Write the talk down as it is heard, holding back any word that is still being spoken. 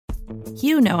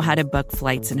You know how to book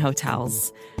flights and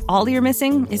hotels. All you're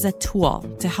missing is a tool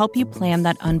to help you plan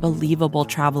that unbelievable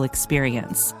travel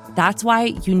experience. That's why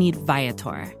you need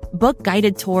Viator. Book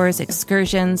guided tours,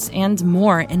 excursions, and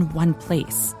more in one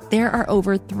place. There are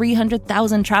over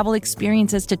 300,000 travel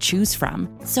experiences to choose from,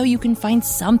 so you can find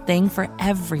something for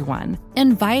everyone.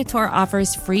 And Viator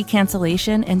offers free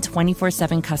cancellation and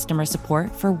 24/7 customer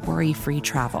support for worry-free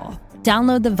travel.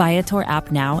 Download the Viator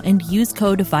app now and use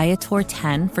code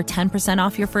Viator10 for 10%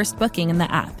 off your first booking in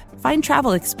the app. Find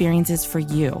travel experiences for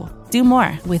you. Do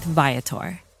more with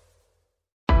Viator.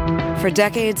 For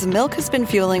decades, Milk has been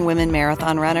fueling women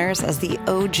marathon runners as the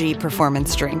OG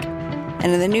performance drink.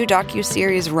 And in the new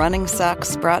docuseries Running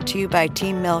Sucks, brought to you by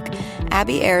Team Milk,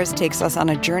 Abby Ayers takes us on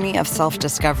a journey of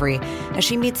self-discovery as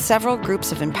she meets several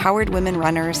groups of empowered women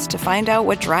runners to find out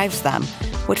what drives them,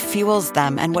 what fuels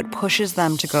them, and what pushes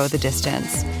them to go the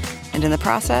distance. And in the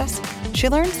process, she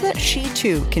learns that she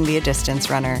too can be a distance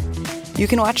runner. You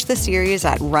can watch the series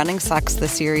at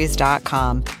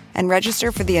runningsuckstheseries.com and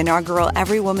register for the inaugural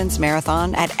Every Woman's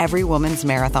Marathon at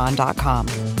everywomansmarathon.com.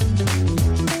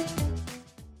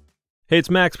 Hey, it's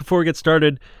Max. Before we get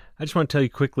started, I just want to tell you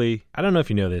quickly, I don't know if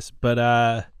you know this, but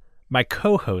my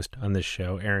co-host on this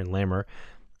show, Aaron Lammer,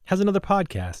 has another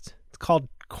podcast. It's called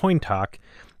Coin Talk.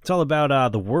 It's all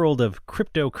about the world of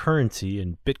cryptocurrency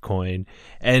and Bitcoin,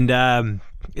 and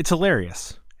it's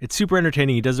hilarious. It's super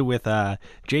entertaining. He does it with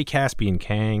Jay Caspian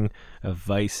Kang of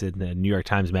Vice and the New York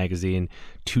Times Magazine,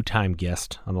 two-time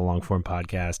guest on the Longform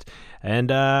podcast.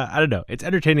 And I don't know. It's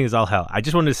entertaining as all hell. I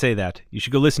just wanted to say that. You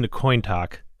should go listen to Coin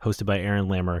Talk, hosted by Aaron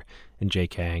Lammer and Jay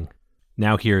Kang.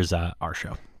 Now here's our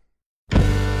show.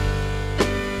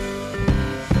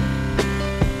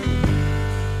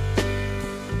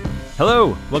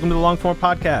 Hello, welcome to the Longform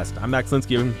Podcast. I'm Max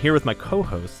Linsky. I'm here with my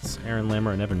co-hosts, Aaron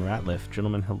Lammer and Evan Ratliff.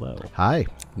 Gentlemen, hello. Hi.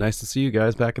 Nice to see you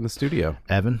guys back in the studio.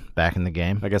 Evan, back in the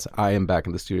game. I guess I am back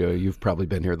in the studio. You've probably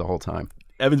been here the whole time.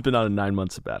 Evan's been on a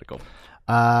 9-month sabbatical.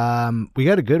 We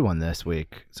got a good one this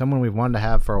week. Someone we've wanted to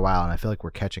have for a while, and I feel like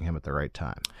we're catching him at the right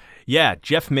time. Yeah,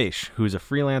 Jeff Maysh, who's a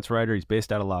freelance writer. He's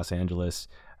based out of Los Angeles.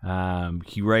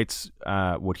 He writes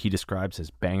what he describes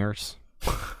as bangers.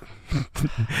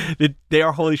 They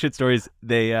are holy shit stories.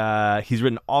 He's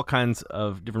written all kinds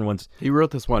of different ones. He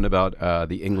wrote this one about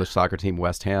the English soccer team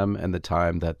West Ham and the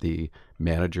time that the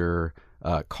manager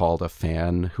called a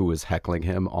fan who was heckling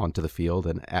him onto the field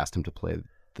and asked him to play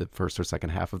the first or second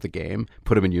half of the game,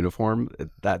 put him in uniform.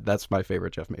 That's my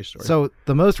favorite Jeff Maysh story. So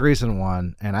the most recent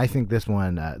one, and I think this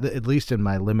one, at least in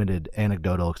my limited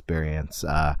anecdotal experience,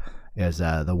 is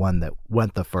the one that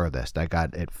went the furthest. I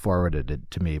got it forwarded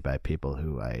to me by people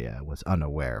who I was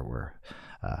unaware were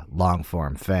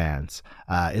long-form fans,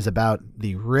 is about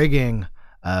the rigging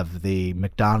of the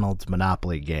McDonald's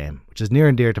Monopoly game, which is near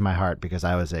and dear to my heart because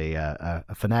I was a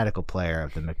fanatical player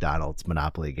of the McDonald's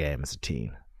Monopoly game as a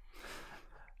teen.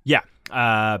 Yeah.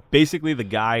 Basically, the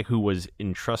guy who was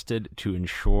entrusted to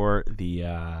ensure the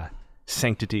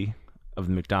sanctity of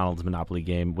the McDonald's Monopoly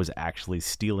game was actually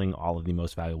stealing all of the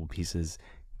most valuable pieces,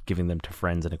 giving them to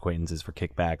friends and acquaintances for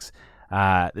kickbacks.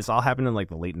 This all happened in like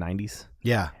the late 90s.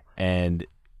 Yeah. And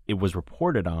it was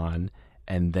reported on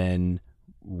and then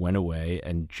went away,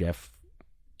 and Jeff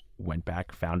went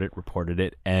back, found it, reported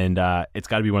it, and it's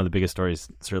got to be one of the biggest stories,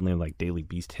 certainly in like Daily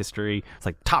Beast history. It's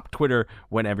like top Twitter,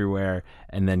 went everywhere,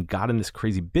 and then got in this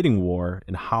crazy bidding war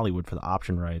in Hollywood for the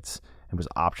option rights, and was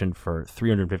optioned for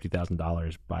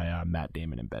 $350,000 by Matt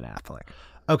Damon and Ben Affleck.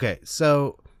 Okay,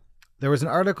 so there was an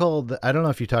article that, I don't know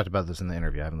if you talked about this in the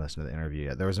interview. I haven't listened to the interview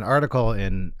yet. There was an article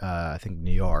in, I think,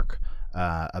 New York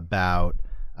about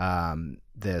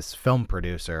this film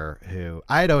producer who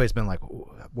I had always been like,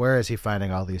 where is he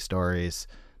finding all these stories?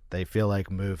 They feel like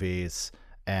movies,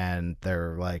 and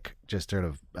they're like just sort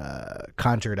of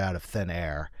conjured out of thin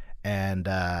air. And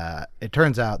it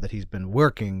turns out that he's been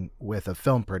working with a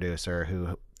film producer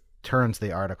who turns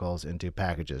the articles into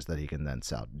packages that he can then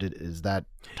sell. Is that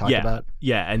talked about?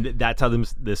 Yeah, and that's how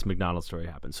this McDonald's story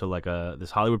happened. So like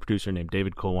this Hollywood producer named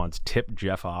David Kolwantz tipped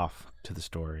Jeff off to the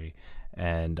story,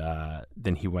 and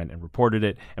then he went and reported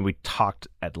it, and we talked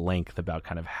at length about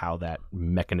kind of how that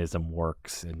mechanism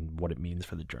works and what it means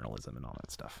for the journalism and all that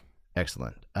stuff.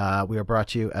 Excellent. We are brought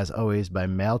to you, as always, by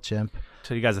MailChimp.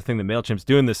 Tell you guys the thing that MailChimp's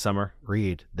doing this summer.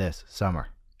 Read this summer.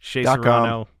 Shea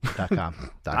Serrano.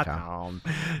 .com.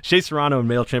 Shea Serrano and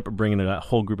MailChimp are bringing a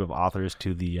whole group of authors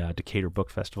to the Decatur Book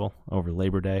Festival over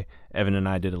Labor Day. Evan and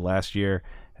I did it last year,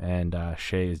 and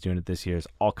Shea is doing it this year. There's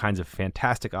all kinds of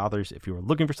fantastic authors. If you are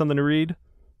looking for something to read,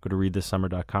 go to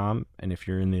readthissummer.com. And if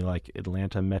you're in the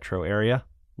Atlanta metro area,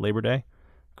 Labor Day,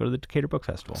 go go to the Decatur Book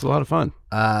Festival. It's a lot of fun.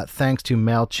 Thanks to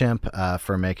MailChimp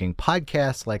for making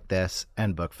podcasts like this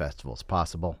and book festivals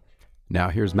possible. Now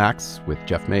here's Max with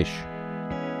Jeff Maysh.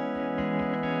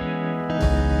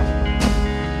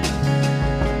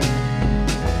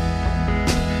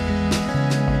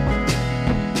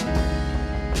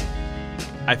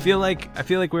 I feel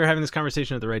like we're having this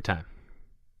conversation at the right time.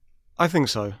 I think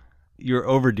so. You're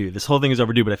overdue. This whole thing is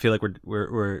overdue, but I feel like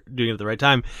we're doing it at the right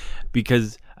time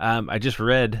because I just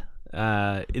read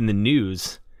in the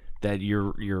news that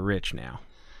you're rich now.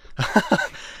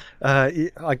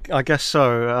 I guess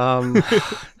so.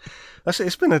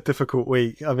 It's been a difficult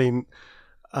week. I mean,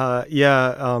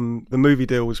 the movie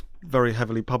deal was very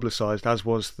heavily publicised, as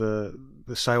was the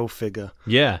sale figure.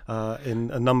 Yeah. In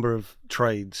a number of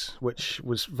trades, which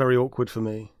was very awkward for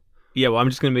me. Yeah, well, I'm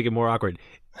just going to make it more awkward.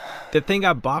 The thing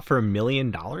got bought for $1 million?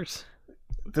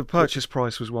 The purchase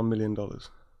price was $1 million.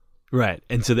 Right.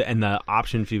 And so the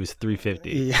option fee was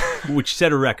 $350. Yeah. Which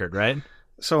set a record, right?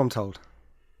 So I'm told.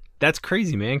 That's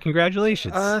crazy, man.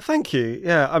 Congratulations. Thank you.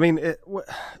 Yeah, I mean,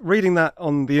 reading that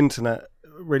on the internet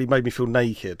really made me feel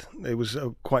naked. It was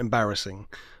quite embarrassing.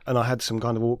 And I had some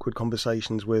kind of awkward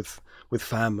conversations with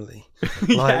family.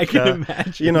 Yeah, I can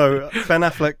imagine. You know, Ben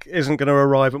Affleck isn't going to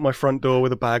arrive at my front door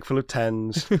with a bag full of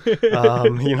tens. You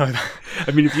know.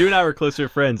 I mean, if you and I were closer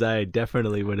friends, I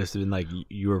definitely would have been like,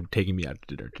 you were taking me out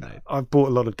to dinner tonight. I've bought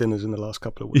a lot of dinners in the last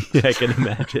couple of weeks. Yeah, I can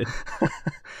imagine.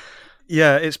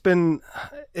 Yeah, it's been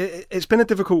a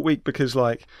difficult week because,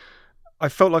 like, I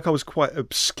felt like I was quite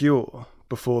obscure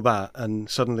before that, and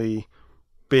suddenly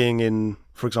being in,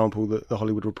 for example, the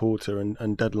Hollywood Reporter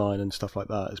and Deadline and stuff like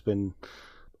that has been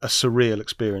a surreal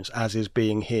experience, as is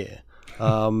being here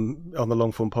on the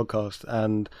Long Form podcast.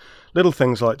 And little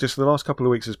things like just the last couple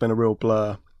of weeks has been a real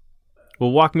blur.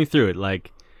 Well, walk me through it.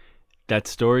 Like, that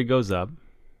story goes up,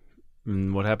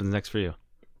 and what happens next for you?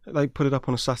 They put it up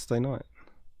on a Saturday night.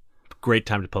 Great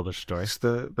time to publish a story. It's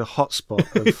the hot spot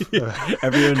of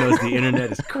everyone knows the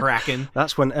internet is cracking.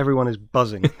 That's when everyone is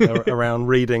buzzing around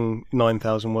reading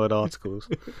 9,000 word articles.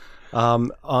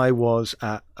 I was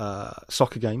at a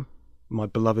soccer game. My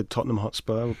beloved Tottenham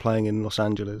Hotspur were playing in Los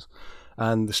Angeles,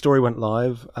 and the story went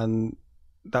live, and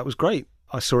that was great.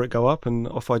 I saw it go up, and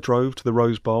off I drove to the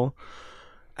Rose Bowl,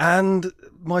 and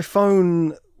my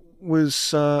phone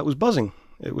was buzzing.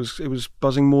 It was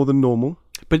buzzing more than normal.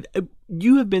 But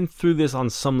you have been through this on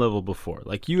some level before.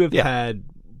 Like, you have had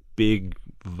big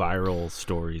viral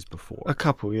stories before. A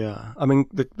couple, yeah. I mean,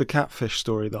 the catfish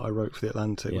story that I wrote for The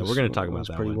Atlantic. Yeah, we're going to talk about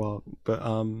that pretty one. Wild. But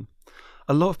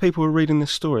a lot of people were reading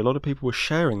this story. A lot of people were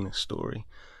sharing this story.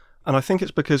 And I think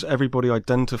it's because everybody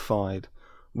identified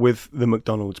with the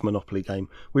McDonald's Monopoly game.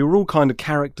 We were all kind of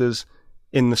characters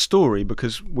in the story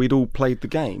because we'd all played the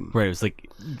game. Right, it was like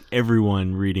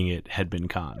everyone reading it had been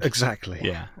conned. Exactly.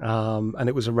 Yeah. And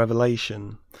it was a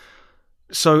revelation.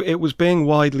 So it was being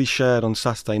widely shared on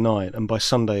Saturday night, and by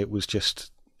Sunday it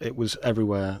was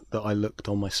everywhere that I looked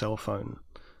on my cell phone.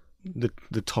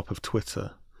 The top of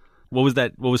Twitter. What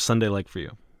was Sunday like for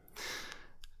you?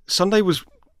 Sunday was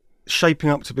shaping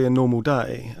up to be a normal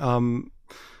day.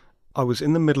 I was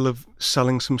in the middle of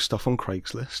selling some stuff on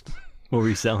Craigslist. What were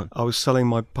you selling? I was selling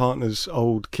my partner's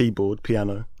old keyboard,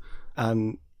 piano,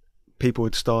 and people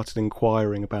had started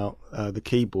inquiring about the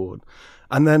keyboard.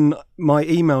 And then my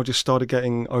email just started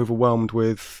getting overwhelmed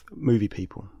with movie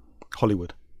people,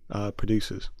 Hollywood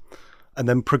producers. And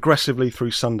then progressively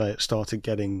through Sunday, it started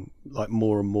getting like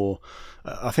more and more.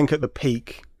 I think at the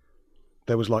peak,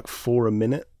 there was like 4 a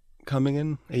minute coming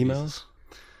in, emails. Jesus.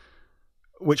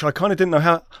 Which I kind of didn't know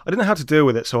how to deal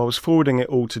with it. So I was forwarding it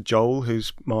all to Joel,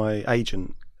 who's my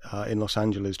agent in Los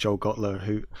Angeles, Joel Gottler,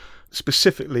 who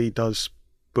specifically does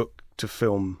book to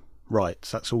film rights.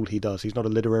 That's all he does. He's not a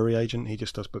literary agent. He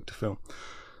just does book to film.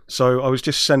 So I was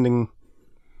just sending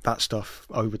that stuff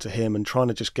over to him and trying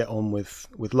to just get on with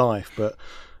life. But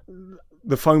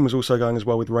the phone was also going as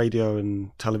well with radio and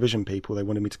television people. They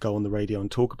wanted me to go on the radio and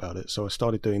talk about it. So I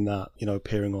started doing that,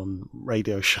 appearing on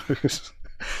radio shows.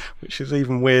 Which is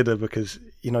even weirder because,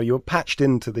 you're patched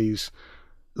into these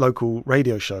local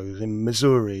radio shows in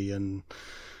Missouri and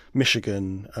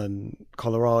Michigan and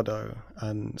Colorado.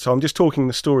 And so I'm just talking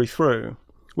the story through,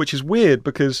 which is weird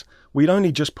because we'd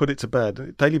only just put it to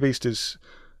bed. Daily Beast is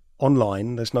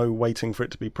online. There's no waiting for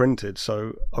it to be printed.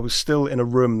 So I was still in a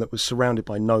room that was surrounded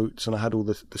by notes, and I had all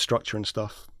the structure and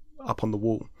stuff up on the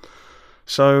wall.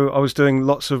 So I was doing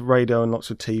lots of radio and lots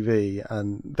of TV,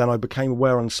 and then I became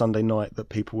aware on Sunday night that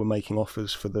people were making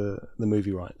offers for the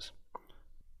movie rights.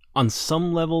 On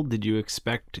some level, did you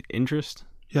expect interest?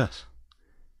 Yes.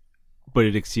 But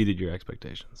it exceeded your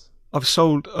expectations. I've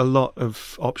sold a lot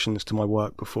of options to my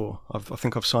work before. I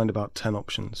think I've signed about 10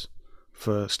 options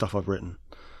for stuff I've written.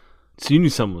 So you knew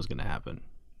something was going to happen.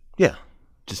 Yeah.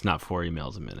 Just not 4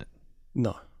 emails a minute.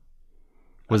 No.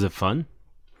 Was it fun?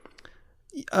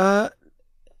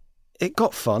 It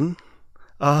got fun.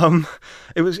 I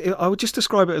would just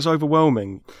describe it as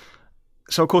overwhelming.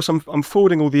 So of course I'm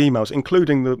forwarding all the emails,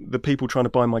 including the people trying to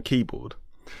buy my keyboard,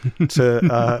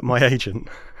 to my agent.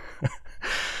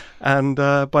 And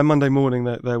by Monday morning,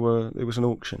 it was an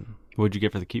auction. What did you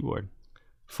get for the keyboard?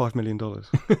 $5 million.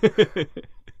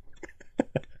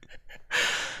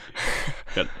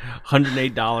 Got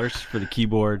 $108 for the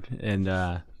keyboard and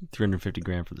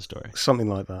 $350,000 for the story. Something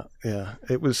like that. Yeah,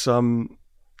 it was.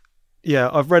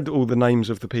 I've read all the names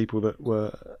of the people that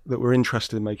were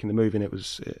interested in making the movie, and it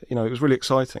was really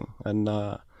exciting, and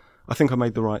I think I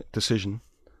made the right decision.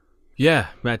 Yeah,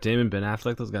 Matt Damon, Ben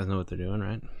Affleck, those guys know what they're doing,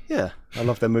 right? Yeah, I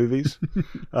love their movies.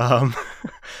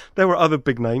 There were other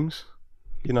big names,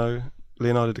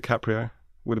 Leonardo DiCaprio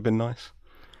would have been nice.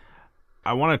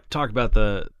 I want to talk about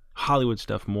the Hollywood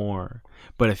stuff more,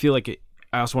 but I feel like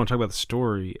I also want to talk about the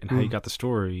story and how you got the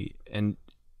story, and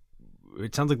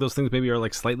it sounds like those things maybe are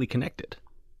like slightly connected.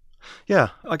 Yeah,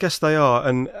 I guess they are,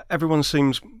 and everyone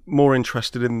seems more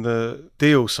interested in the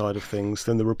deal side of things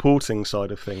than the reporting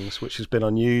side of things, which has been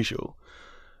unusual.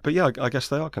 But yeah, I guess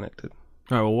they are connected.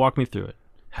 All right, well, walk me through it.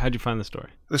 How'd you find the story?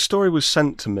 The story was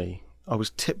sent to me. I was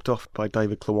tipped off by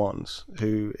David Klawans,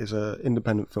 who is an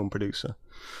independent film producer.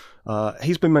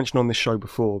 He's been mentioned on this show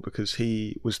before because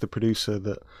he was the producer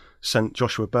that sent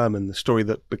Joshua Berman the story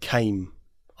that became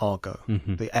Argo,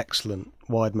 the excellent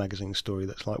Wired magazine story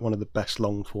that's like one of the best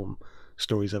long-form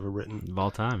stories ever written. Of all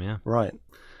time, yeah. Right.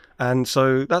 And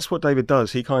so that's what David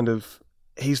does.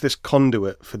 He's this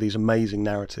conduit for these amazing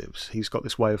narratives. He's got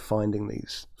this way of finding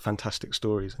these fantastic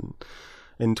stories. And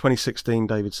in 2016,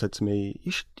 David said to me,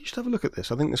 you should have a look at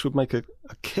this. I think this would make a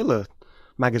killer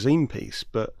magazine piece,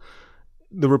 but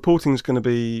the reporting's going to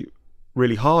be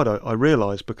really hard, I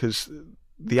realised, because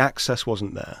the access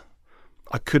wasn't there.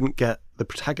 I couldn't get the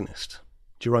protagonist,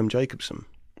 Jerome Jacobson.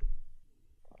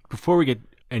 Before we get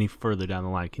any further down the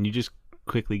line, can you just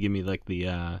quickly give me like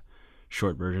the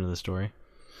short version of the story?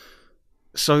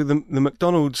 So the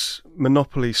McDonald's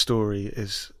monopoly story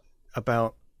is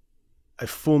about a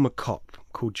former cop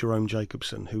called Jerome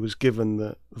Jacobson who was given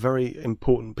the very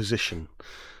important position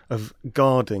of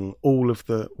guarding all of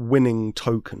the winning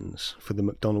tokens for the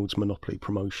McDonald's monopoly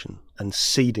promotion and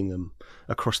seeding them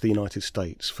across the United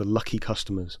States for lucky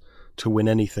customers to win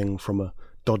anything from a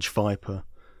Dodge Viper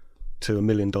to $1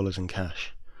 million in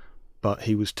cash. But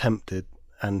he was tempted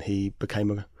and he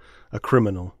became a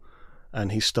criminal,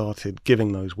 and he started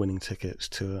giving those winning tickets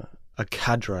to a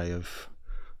cadre of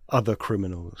other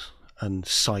criminals and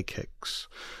psychics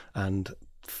and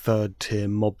third-tier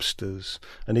mobsters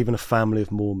and even a family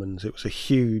of Mormons. It was a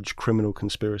huge criminal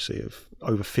conspiracy of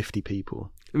over 50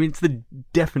 people. I mean, it's the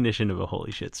definition of a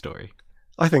holy shit story.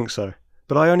 I think so.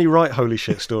 But I only write holy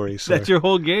shit stories. So. That's your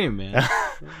whole game, man.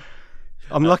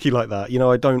 I'm lucky like that.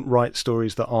 I don't write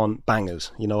stories that aren't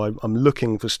bangers. I'm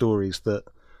looking for stories that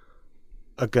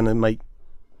are going to make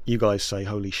you guys say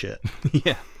holy shit.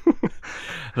 Yeah.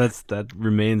 That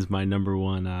remains my number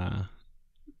one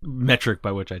metric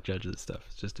by which I judge this stuff.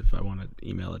 It's just if I want to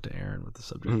email it to Aaron with the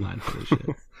subject line holy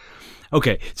shit.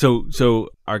 Okay, so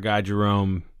our guy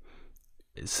Jerome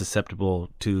is susceptible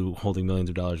to holding millions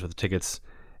of dollars worth of tickets,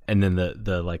 and then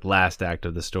the like last act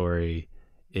of the story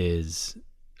is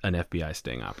an FBI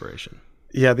sting operation.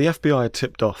 Yeah, the FBI are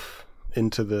tipped off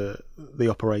into the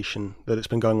operation that it's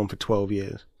been going on for 12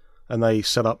 years, and they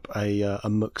set up a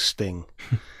Mc sting.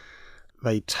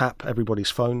 They tap everybody's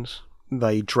phones.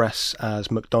 They dress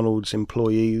as McDonald's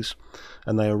employees,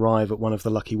 and they arrive at one of the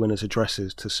lucky winners'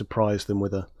 addresses to surprise them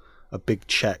with a big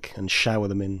check and shower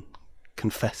them in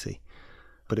confetti.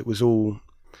 But it was all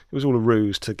a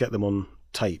ruse to get them on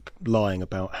tape lying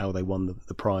about how they won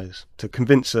the prize, to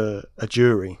convince a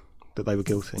jury that they were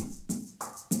guilty.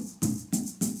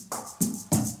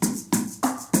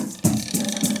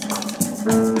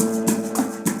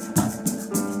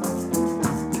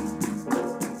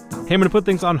 Hey, I'm going to put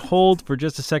things on hold for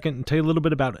just a second and tell you a little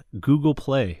bit about Google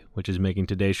Play, which is making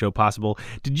today's show possible.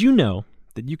 Did you know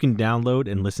that you can download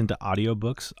and listen to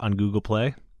audiobooks on Google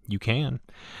Play? You can.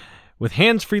 With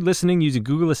hands-free listening using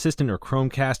Google Assistant or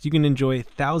Chromecast, you can enjoy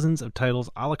thousands of titles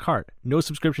a la carte. No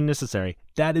subscription necessary.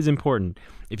 That is important.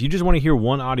 If you just want to hear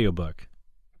one audiobook,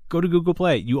 go to Google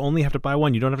Play. You only have to buy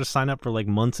one. You don't have to sign up for like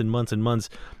months and months and months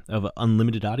of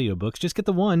unlimited audiobooks. Just get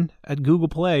the one at Google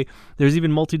Play. There's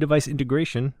even multi-device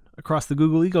integration across the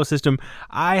Google ecosystem.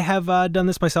 I have done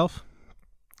this myself.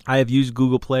 I have used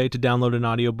Google Play to download an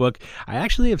audiobook. I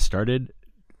actually have started,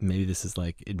 maybe this is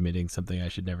like admitting something I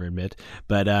should never admit,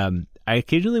 but I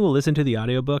occasionally will listen to the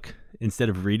audiobook instead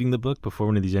of reading the book before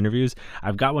one of these interviews.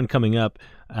 I've got one coming up.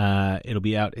 It'll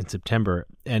be out in September.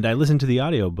 And I listened to the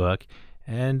audiobook,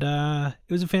 and it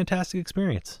was a fantastic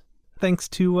experience, thanks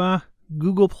to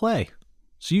Google Play.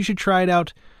 So you should try it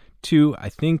out too. I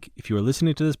think if you are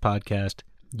listening to this podcast,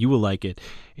 you will like it.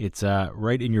 It's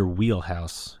right in your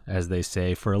wheelhouse, as they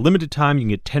say. For a limited time, you can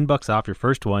get $10 off your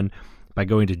first one by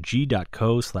going to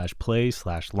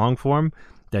g.co/play/longform.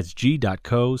 That's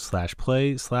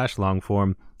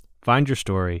g.co/play/longform. Find your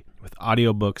story with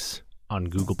audiobooks on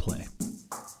Google Play.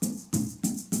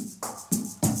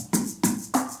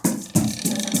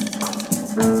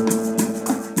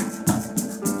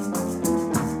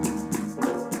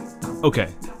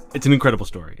 Okay, it's an incredible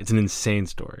story. It's an insane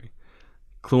story.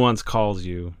 Kluance calls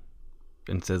you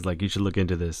and says, like, you should look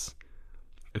into this.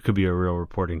 It could be a real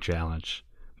reporting challenge.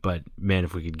 But, man,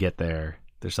 if we could get there,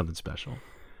 there's something special.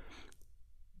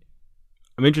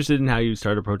 I'm interested in how you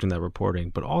start approaching that reporting.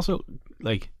 But also,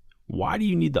 like, why do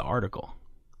you need the article?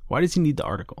 Why does he need the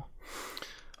article?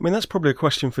 I mean, that's probably a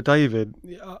question for David.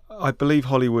 I believe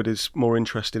Hollywood is more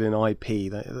interested in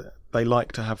IP. They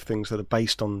like to have things that are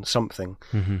based on something.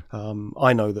 Mm-hmm.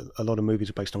 I know that a lot of movies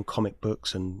are based on comic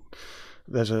books, and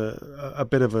there's a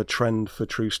bit of a trend for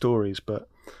true stories. But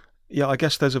yeah, I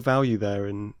guess there's a value there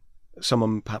in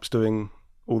someone perhaps doing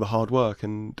all the hard work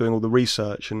and doing all the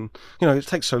research. And, you know, it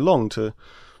takes so long to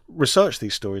research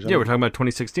these stories. Yeah, we're talking about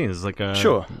 2016. It's like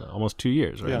sure, almost 2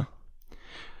 years, right? Yeah.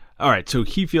 All right, so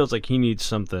he feels like he needs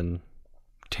something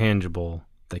tangible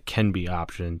that can be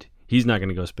optioned. He's not going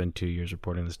to go spend 2 years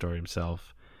reporting the story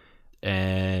himself.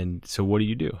 And so what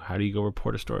do? How do you go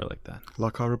report a story like that?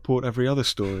 Like I report every other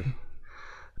story.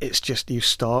 It's just you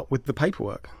start with the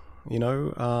paperwork, you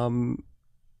know,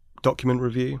 document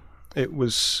review. It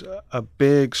was a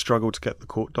big struggle to get the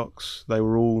court docs. They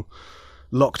were all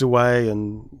locked away,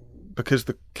 and because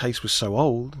the case was so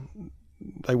old,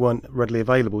 they weren't readily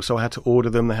available. So I had to order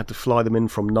them. They had to fly them in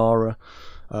from NARA,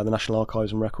 the National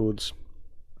Archives and Records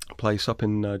place up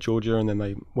in Georgia, and then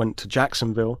they went to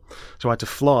Jacksonville. So I had to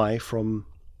fly from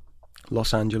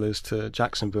Los Angeles to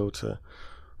Jacksonville to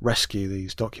rescue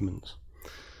these documents.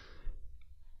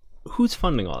 Who's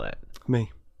funding all that?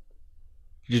 Me.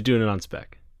 You're just doing it on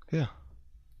spec? Yeah.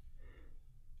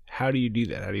 How do you do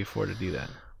that? How do you afford to do that?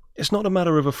 It's not a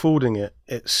matter of affording it.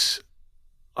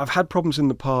 I've had problems in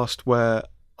the past where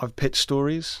I've pitched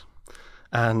stories,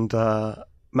 and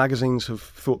magazines have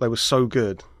thought they were so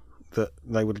good that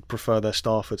they would prefer their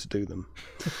staffer to do them.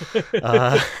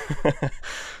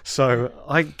 So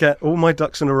I get all my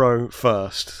ducks in a row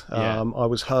first. Yeah. I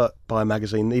was hurt by a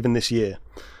magazine, even this year.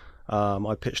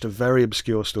 I pitched a very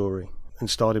obscure story and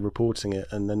started reporting it,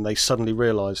 and then they suddenly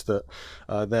realised that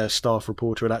their staff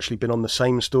reporter had actually been on the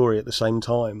same story at the same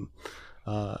time.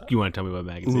 You want to tell me what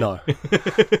magazine? No.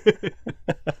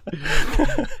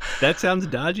 That sounds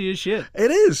dodgy as shit.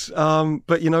 It is,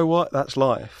 but you know what? That's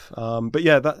life. But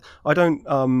yeah, I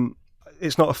don't.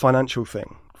 It's not a financial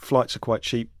thing. Flights are quite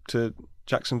cheap to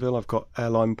Jacksonville. I've got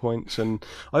airline points, and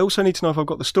I also need to know if I've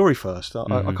got the story first.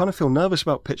 I kind of feel nervous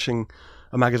about pitching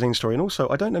a magazine story, and also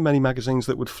I don't know many magazines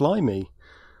that would fly me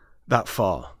that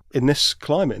far in this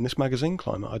climate, in this magazine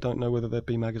climate. I don't know whether there'd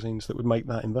be magazines that would make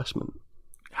that investment.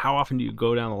 How often do you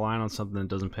go down the line on something that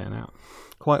doesn't pan out?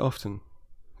 Quite often,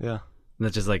 yeah. And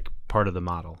that's just like part of the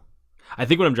model. I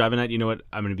think what I'm driving at, you know what,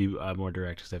 I'm going to be more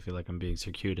direct because I feel like I'm being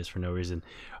circuitous for no reason.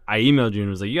 I emailed you and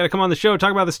was like, you got to come on the show,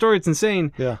 talk about the story, it's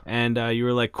insane. Yeah. And you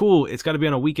were like, cool, it's got to be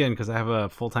on a weekend because I have a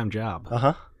full-time job.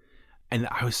 Uh-huh. And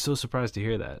I was so surprised to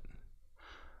hear that.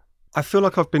 I feel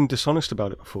like I've been dishonest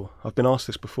about it before. I've been asked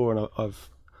this before, and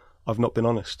I've not been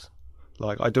honest.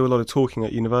 Like, I do a lot of talking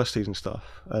at universities and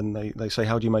stuff, and they say,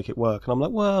 how do you make it work? And I'm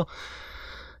like, well,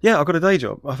 yeah, I've got a day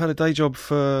job. I've had a day job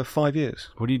for 5 years.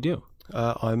 What do you do?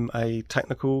 I'm a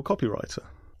technical copywriter.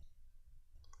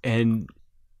 And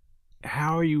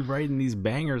how are you writing these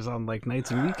bangers on like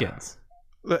nights and weekends?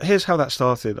 Look, here's how that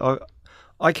started.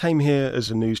 I came here as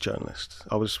a news journalist.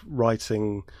 I was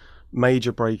writing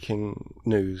major breaking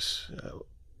news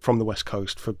from the West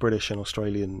Coast for British and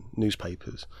Australian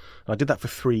newspapers. And I did that for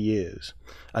 3 years,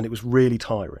 and it was really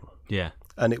tiring. Yeah.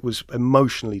 And it was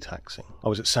emotionally taxing. I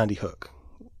was at Sandy Hook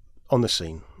on the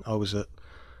scene. I was at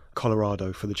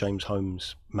Colorado for the James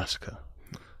Holmes massacre,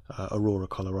 Aurora,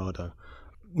 Colorado.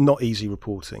 Not easy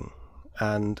reporting.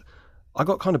 And I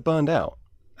got kind of burned out.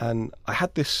 And I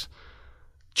had this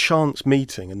chance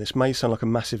meeting, and this may sound like a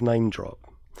massive name drop,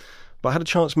 but I had a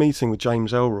chance meeting with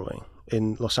James Ellroy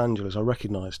in Los Angeles. I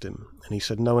recognised him, and he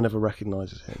said, no one ever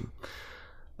recognises him.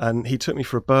 And he took me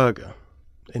for a burger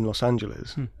in Los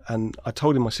Angeles. And I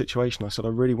told him my situation. I said, I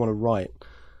really want to write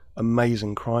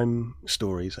amazing crime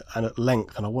stories and at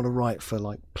length, and I want to write for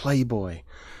like Playboy.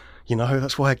 You know,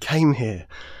 that's why I came here.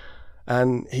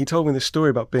 And he told me this story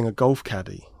about being a golf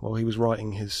caddy while he was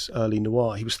writing his early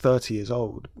noir. He was 30 years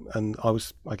old, and I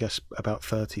was, I guess, about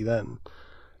 30 then.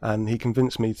 And he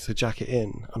convinced me to jack it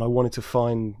in, and I wanted to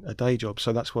find a day job,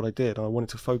 so that's what I did. And I wanted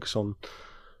to focus on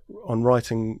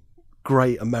writing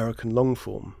great American long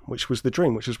form, which was the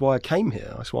dream, which is why I came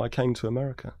here. That's why I came to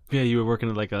America. Yeah, you were working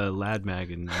at like a lad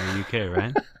mag in the UK,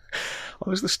 right? I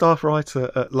was the staff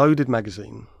writer at Loaded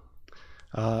magazine.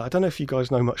 I don't know if you guys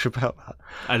know much about that.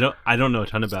 I don't know a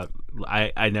ton about.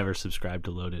 I never subscribed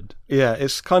to Loaded. Yeah,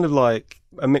 it's kind of like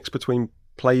a mix between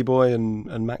Playboy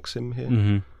and Maxim here.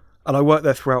 Mm-hmm. And I worked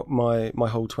there throughout my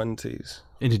whole 20s.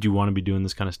 And did you want to be doing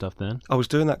this kind of stuff then? I was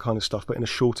doing that kind of stuff, but in a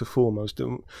shorter form.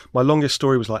 My longest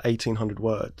story was like 1,800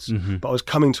 words. Mm-hmm. But I was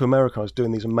coming to America. I was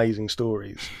doing these amazing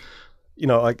stories. You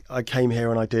know, I came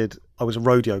here and I was a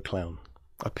rodeo clown.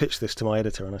 I pitched this to my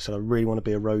editor and I said, I really want to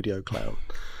be a rodeo clown.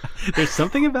 There's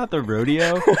something about the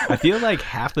rodeo. I feel like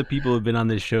half the people who've been on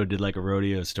this show did like a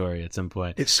rodeo story at some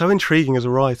point. It's so intriguing as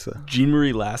a writer. Jean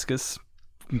Marie Laskus,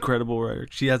 incredible writer.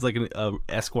 She has like a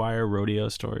Esquire rodeo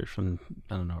story from,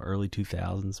 I don't know, early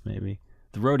 2000s maybe.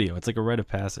 The rodeo, it's like a rite of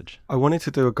passage. I wanted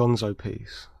to do a gonzo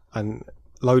piece, and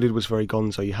Loaded was very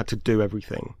gonzo. You had to do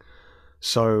everything.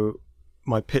 So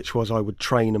my pitch was I would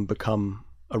train and become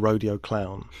a rodeo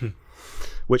clown,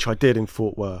 which I did in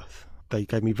Fort Worth. They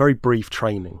gave me very brief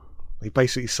training. They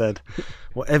basically said,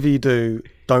 whatever you do,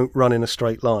 don't run in a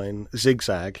straight line,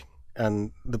 zigzag,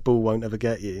 and the bull won't ever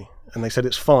get you. And they said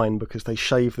it's fine because they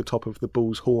shave the top of the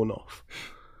bull's horn off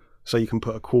so you can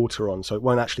put a quarter on, so it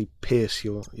won't actually pierce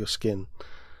your skin.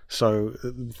 So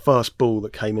the first bull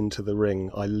that came into the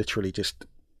ring, I literally just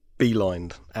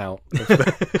beelined out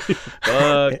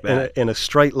in a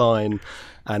straight line,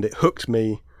 and it hooked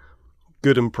me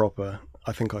good and proper.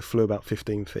 I think I flew about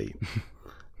 15 feet,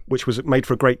 which was made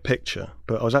for a great picture,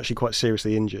 but I was actually quite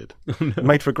seriously injured. It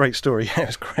made for a great story. Yeah, it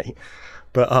was great.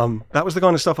 But that was the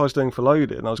kind of stuff I was doing for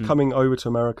Loaded, and I was coming over to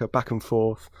America back and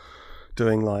forth,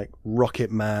 doing like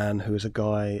Rocket Man, who was a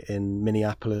guy in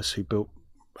Minneapolis who built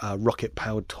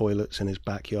rocket-powered toilets in his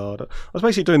backyard. I was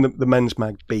basically doing the men's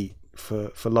mag beat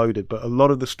for Loaded, but a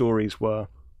lot of the stories were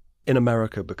in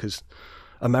America because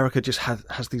America just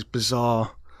has these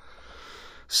bizarre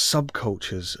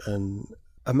subcultures, and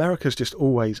America's just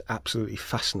always absolutely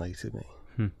fascinated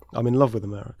me. I'm in love with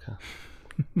America.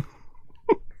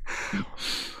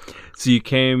 So you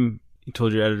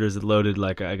told your editors at Loaded,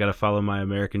 like, I gotta follow my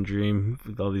American dream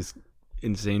with all these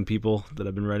insane people that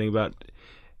I've been writing about.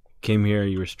 Came here,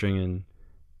 you were stringing,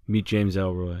 meet James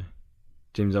Ellroy.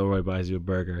 James Ellroy buys you a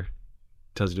burger,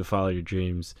 tells you to follow your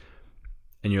dreams,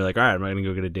 and you're like, all right, I'm not gonna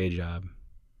go get a day job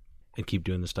and keep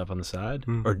doing the stuff on the side?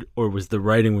 Or was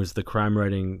the crime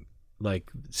writing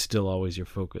like still always your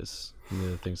focus and the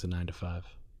other things, the 9 to 5?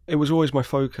 It was always my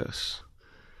focus.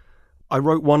 I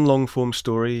wrote one long form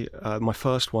story, my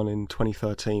first one in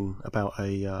 2013, about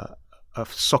a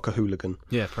soccer hooligan.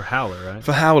 Yeah, for Howler, right?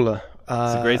 For Howler.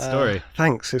 It's a great story.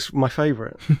 Thanks, it's my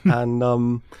favourite.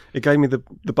 And it gave me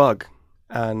the bug.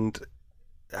 And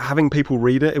having people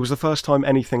read it, it was the first time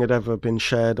anything had ever been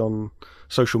shared on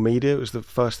social media. It was the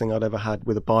first thing I'd ever had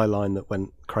with a byline that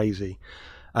went crazy.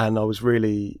 And I was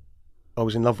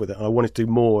in love with it, and I wanted to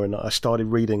do more, and I started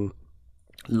reading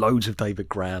loads of David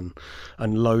Gran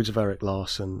and loads of Eric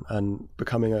Larson, and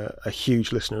becoming a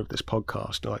huge listener of this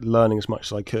podcast, like learning as much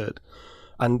as I could.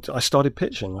 And I started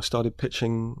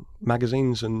pitching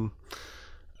magazines and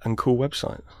cool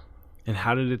websites. And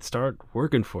how did it start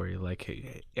working for you? Like,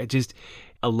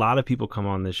 a lot of people come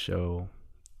on this show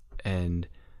and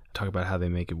talk about how they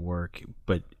make it work,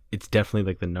 but it's definitely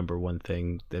like the number one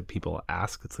thing that people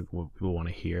ask. It's like what people want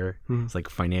to hear. It's like,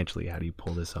 financially, how do you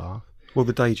pull this off? Well,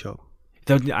 the day job.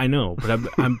 I know, but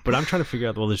I'm trying to figure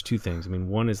out. Well, there's two things. I mean,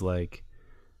 one is like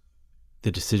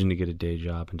the decision to get a day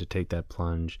job and to take that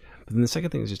plunge, but then the second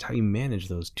thing is just how you manage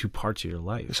those two parts of your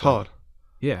life. It's hard.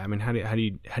 Yeah, I mean, how do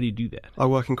you do that? I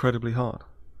work incredibly hard.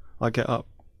 I get up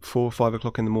 4 or 5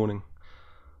 o'clock in the morning.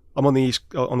 I'm on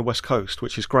the West Coast,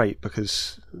 which is great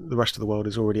because the rest of the world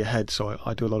is already ahead. So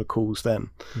I do a lot of calls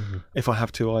then. If I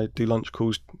have to, I do lunch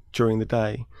calls during the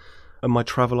day, and my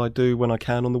travel I do when I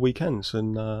can on the weekends.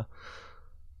 And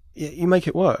you make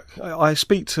it work. I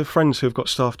speak to friends who have got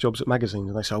staff jobs at magazines,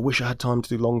 and they say, I wish I had time to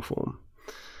do long form,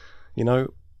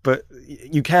 but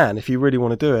you can if you really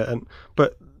want to do it.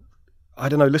 But I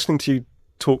don't know, listening to you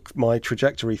talk my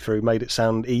trajectory through made it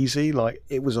sound easy. Like,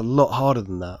 it was a lot harder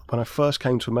than that. When I first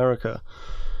came to America,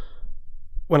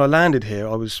 when I landed here,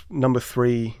 I was number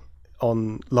 3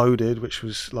 on Loaded, which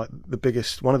was like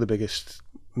one of the biggest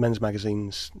men's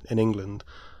magazines in England.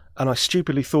 And I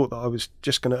stupidly thought that I was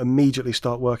just going to immediately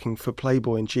start working for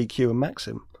Playboy and GQ and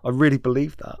Maxim. I really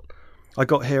believed that. I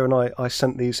got here and I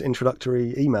sent these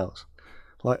introductory emails.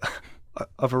 Like,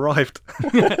 I've arrived.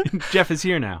 Jeff is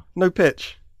here now. No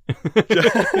pitch.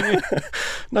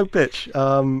 No pitch.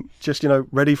 Just,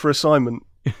 ready for assignment.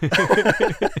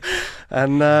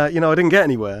 And, I didn't get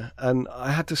anywhere. And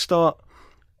I had to start,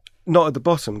 not at the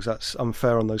bottom, because that's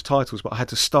unfair on those titles, but I had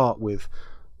to start with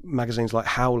magazines like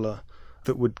Howler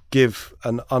that would give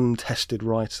an untested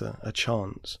writer a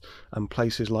chance, and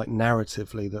places like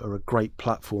Narratively that are a great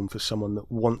platform for someone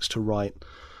that wants to write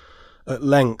at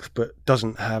length but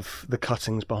doesn't have the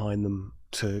cuttings behind them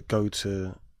to go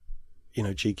to,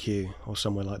 GQ or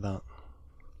somewhere like that.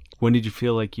 When did you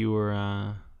feel like you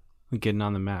were getting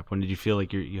on the map? When did you feel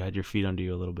like you had your feet under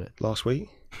you a little bit? Last week.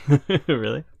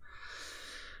 Really?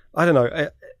 I don't know.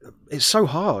 It's so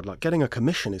hard. Like, getting a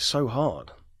commission is so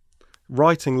hard.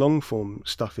 Writing long form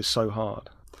stuff is so hard.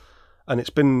 And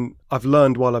I've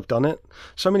learned while I've done it.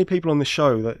 So many people on the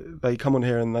show that they come on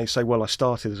here and they say, well, I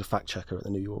started as a fact checker at the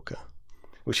New Yorker,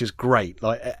 which is great.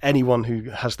 Like, anyone who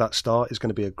has that start is going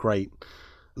to be a great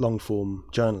long form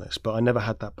journalist, but I never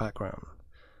had that background.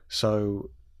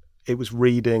 So it was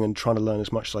reading and trying to learn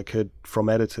as much as I could from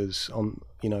editors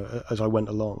as I went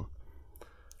along.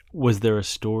 Was there a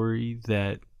story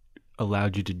that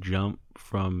allowed you to jump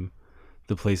from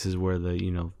the places where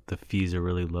the fees are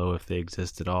really low, if they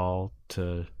exist at all,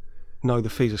 to... No, the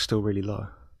fees are still really low.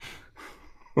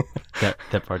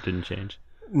 that part didn't change?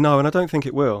 No, and I don't think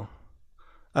it will.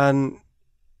 And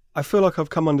I feel like I've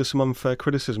come under some unfair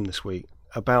criticism this week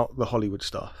about the Hollywood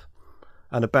stuff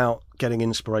and about getting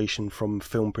inspiration from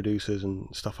film producers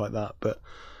and stuff like that. But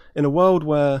in a world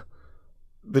where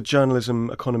the journalism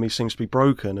economy seems to be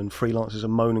broken and freelancers are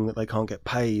moaning that they can't get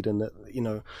paid and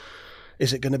that,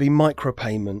 is it going to be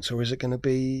micropayments, or is it going to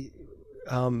be,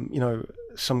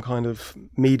 some kind of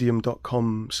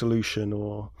medium.com solution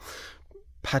or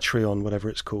Patreon, whatever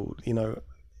it's called?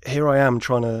 Here I am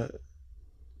trying to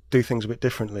do things a bit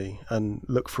differently and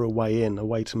look for a way in, a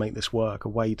way to make this work, a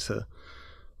way to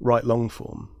write long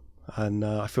form. And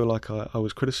I feel like I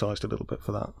was criticised a little bit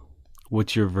for that.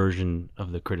 What's your version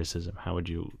of the criticism? How would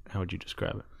you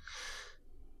describe it?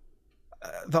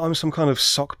 That I'm some kind of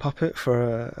sock puppet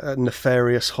for a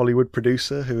nefarious Hollywood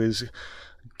producer who is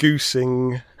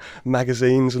goosing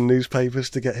magazines and newspapers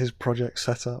to get his project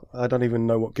set up. I don't even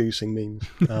know what goosing means.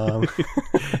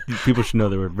 People should know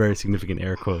there were very significant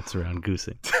air quotes around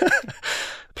goosing.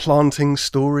 Planting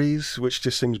stories, which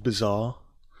just seems bizarre,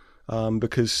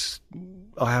 because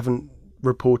I haven't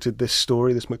reported this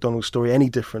McDonald's story, any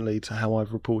differently to how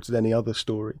I've reported any other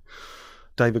story.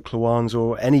 David Klawans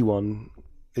or anyone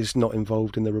is not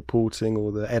involved in the reporting or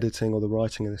the editing or the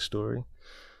writing of this story.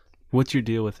 What's your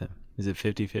deal with him? Is it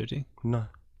 50-50? No.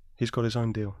 He's got his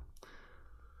own deal.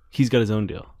 He's got his own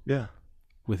deal? Yeah.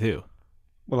 With who?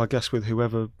 Well, I guess with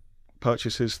whoever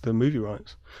purchases the movie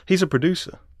rights. He's a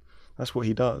producer. That's what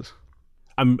he does.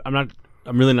 I'm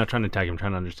really not trying to tag him. I'm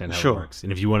trying to understand how Sure. it works.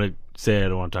 And if you want to say I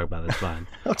don't want to talk about it, that's fine.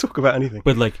 I'll talk about anything.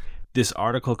 But this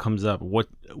article comes up. What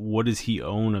does he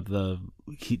own of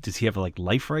does he have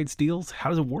life rights deals? How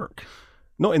does it work?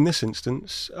 Not in this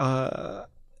instance.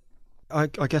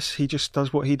 I guess he just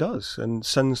does what he does and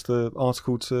sends the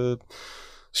article to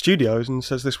studios and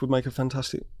says this would make a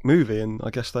fantastic movie, and I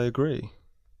guess they agree.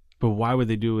 But why would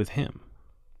they do it with him?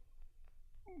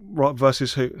 Right,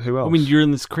 versus who else? I mean, you're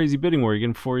in this crazy bidding war. You're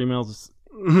getting 4 emails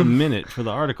a minute for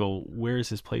the article. Where is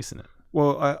his place in it?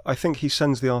 Well, I think he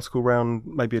sends the article round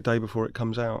maybe a day before it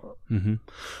comes out, mm-hmm.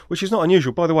 which is not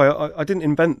unusual. By the way, I didn't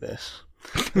invent this.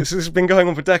 This has been going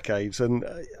on for decades, and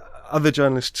other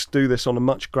journalists do this on a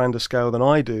much grander scale than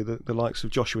I do. The likes of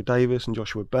Joshua Davis and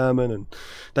Joshua Berman and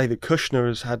David Kushner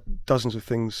has had dozens of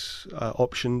things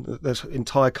optioned. There's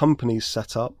entire companies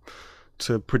set up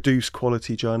to produce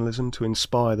quality journalism to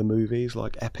inspire the movies,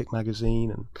 like Epic Magazine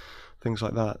and things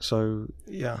like that. So,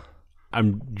 yeah.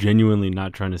 I'm genuinely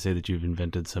not trying to say that you've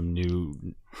invented some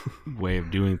new way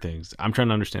of doing things. I'm trying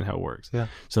to understand how it works. Yeah.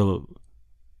 So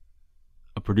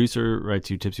a producer writes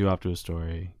you, tips you off to a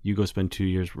story. You go spend 2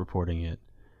 years reporting it.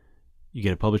 You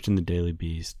get it published in the Daily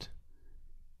Beast.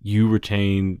 You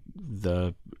retain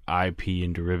the IP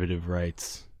and derivative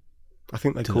rights. I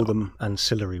think they call them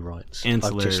ancillary rights.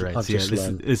 Ancillary rights.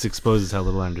 This exposes how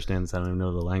little I understand this. I don't even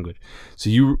know the language. So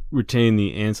you retain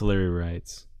the ancillary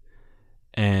rights,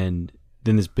 and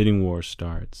then this bidding war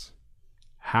starts.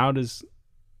 How does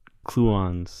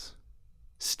Klawans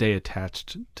stay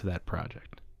attached to that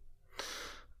project?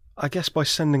 I guess by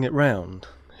sending it round,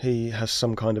 he has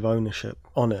some kind of ownership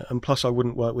on it. And plus, I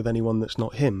wouldn't work with anyone that's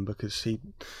not him, because he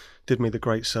did me the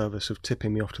great service of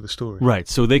tipping me off to the story. Right.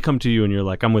 So they come to you and you're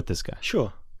like, I'm with this guy.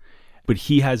 Sure. But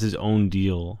he has his own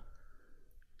deal.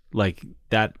 Like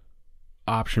that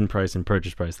option price and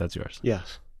purchase price, that's yours.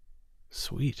 Yes.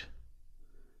 Sweet.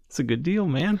 It's a good deal,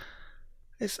 man.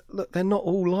 Look, they're not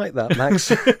all like that, Max.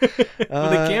 Well,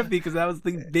 they can't be, because that was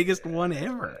the biggest one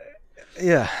ever.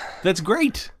 Yeah. That's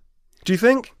great. Do you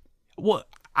think? Well,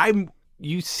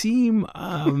 you seem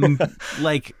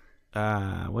like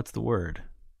what's the word?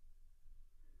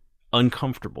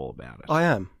 Uncomfortable about it. I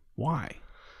am. Why?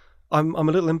 I'm a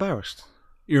little embarrassed.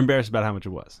 You're embarrassed about how much it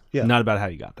was. Yeah. Not about how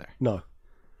you got there. No.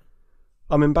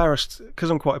 I'm embarrassed because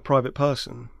I'm quite a private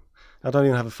person. I don't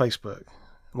even have a Facebook.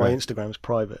 My Right. Instagram's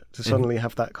private. To suddenly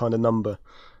have that kind of number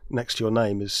next to your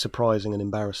name is surprising and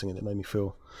embarrassing, and it made me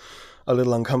feel a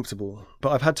little uncomfortable.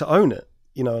 But I've had to own it,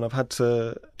 and I've had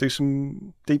to do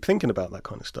some deep thinking about that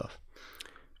kind of stuff.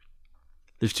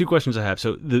 There's two questions I have.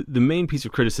 So the main piece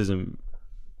of criticism,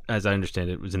 as I understand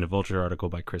it, was in a Vulture article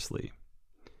by Chris Lee.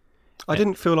 I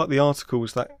didn't feel like the article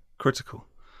was that critical.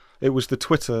 It was the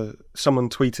Twitter, someone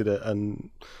tweeted it, and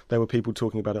there were people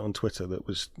talking about it on Twitter. That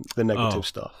was the negative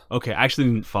stuff. Okay, I actually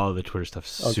didn't follow the Twitter stuff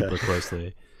super Okay.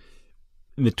 closely.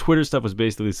 And the Twitter stuff was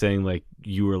basically saying like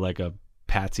you were like a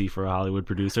patsy for a Hollywood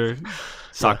producer.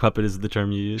 Sock puppet is the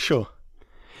term you use. Sure.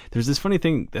 There's this funny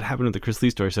thing that happened with the Chris Lee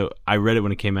story. So I read it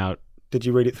when it came out. Did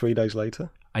you read it 3 days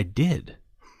later? I did.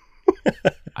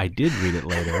 I did read it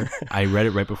later. I read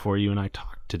it right before you and I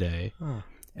talked today. Oh.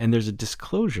 And there's a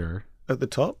disclosure At the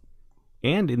top?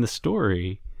 and in the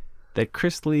story that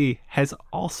Chris Lee has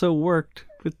also worked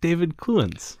with David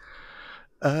Kluins.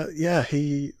 Yeah,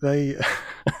 they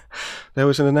there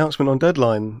was an announcement on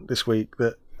Deadline this week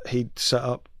that he'd set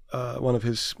up one of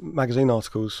his magazine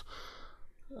articles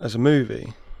as a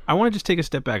movie. I want to just take a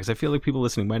step back because I feel like people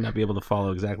listening might not be able to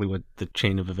follow exactly what the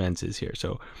chain of events is here.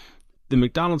 So the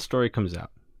McDonald's story comes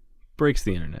out, breaks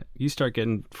the internet. You start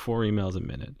getting 4 emails a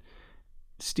minute.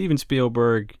 Steven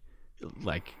Spielberg,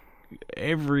 like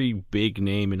every big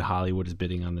name in Hollywood is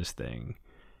bidding on this thing.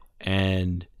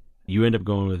 And you end up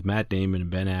going with Matt Damon and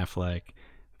Ben Affleck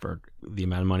for the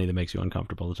amount of money that makes you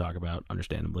uncomfortable to talk about,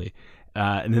 understandably.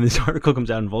 And then this article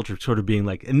comes out in Vulture sort of being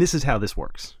like, and this is how this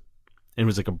works. And it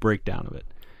was like a breakdown of it.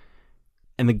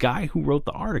 And the guy who wrote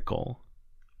the article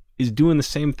is doing the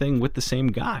same thing with the same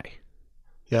guy.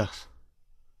 Yes.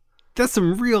 That's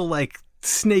some real, like,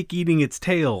 snake eating its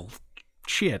tail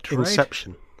shit, right?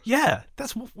 Inception. Yeah,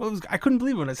 that's what was. I couldn't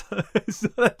believe when I saw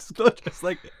that disclosure. It's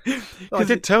like, I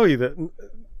did tell you that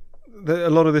a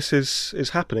lot of this is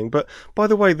happening. But by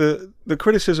the way, the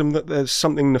criticism that there's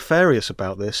something nefarious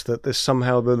about this, that there's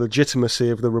somehow the legitimacy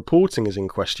of the reporting is in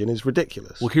question, is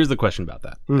ridiculous. well, here's the question about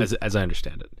that, as I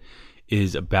understand it,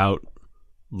 is about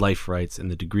life rights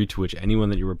and the degree to which anyone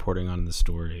that you're reporting on in the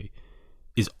story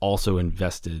is also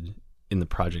invested in the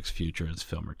project's future as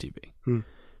film or TV.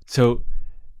 So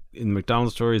in the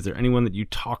McDonald's story, is there anyone that you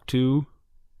talk to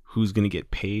who's going to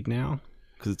get paid now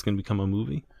because it's going to become a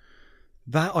movie?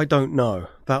 That I don't know.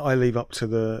 That I leave up to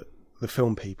the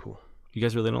film people. You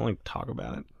guys really don't like talk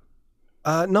about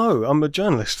it? No, I'm a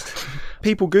journalist.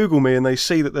 People Google me and they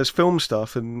see that there's film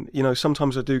stuff, and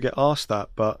sometimes I do get asked that,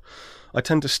 but I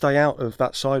tend to stay out of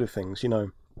that side of things,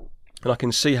 and I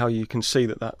can see how you can see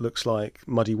that looks like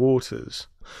muddy waters.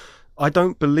 I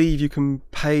don't believe you can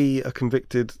pay a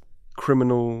convicted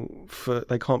criminal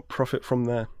they can't profit from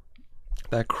their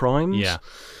crimes.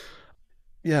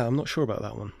 Yeah, I'm not sure about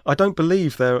that one. I don't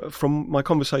believe from my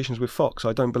conversations with Fox,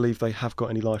 I don't believe they have got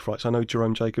any life rights. I know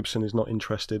Jerome Jacobson is not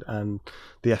interested and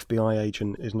the FBI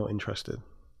agent is not interested.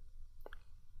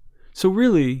 So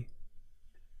really,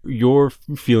 your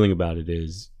feeling about it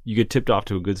is you get tipped off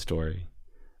to a good story,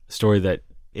 a story that,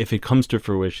 if it comes to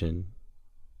fruition,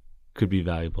 could be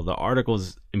valuable. The article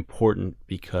is important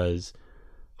because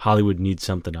Hollywood needs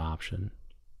something to option.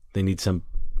 They need some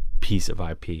piece of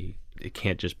IP. It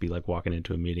can't just be like walking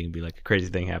into a meeting and be like, a crazy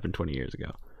thing happened 20 years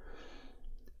ago.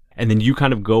 And then you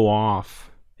kind of go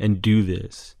off and do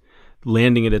this,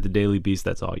 landing it at the Daily Beast.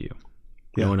 That's all you.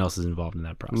 Yeah. No one else is involved in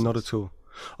that process. Not at all.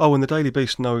 Oh, and the Daily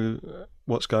Beast know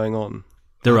what's going on.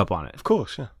 They're up on it. Of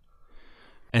course, yeah.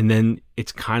 And then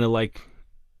it's kind of like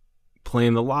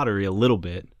playing the lottery a little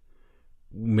bit.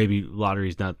 Maybe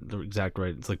lottery's not the exact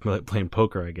right. It's like playing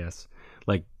poker, I guess.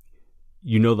 Like,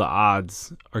 the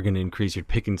odds are going to increase. You're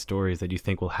picking stories that you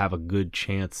think will have a good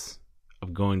chance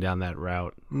of going down that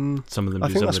route. Some of them. I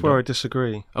think that's where I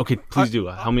disagree. Okay, please do.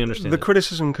 Help me understand. The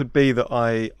criticism could be that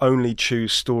I only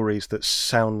choose stories that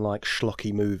sound like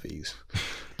schlocky movies.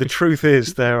 The truth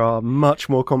is, there are much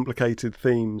more complicated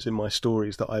themes in my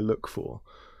stories that I look for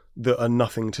that are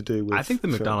nothing to do with. I think the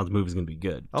film. McDonald's movie is going to be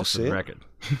good. I'll just see for the it.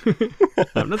 record.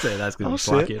 I'm not saying that's going to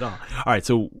be I'll blocky see it. at all. All right,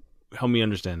 so help me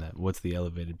understand that. What's the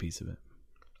elevated piece of it?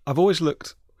 I've always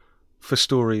looked for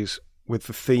stories with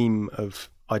the theme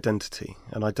of identity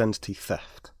and identity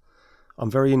theft. I'm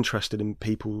very interested in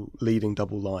people leading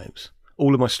double lives.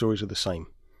 All of my stories are the same.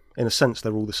 In a sense,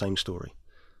 they're all the same story.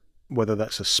 Whether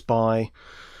that's a spy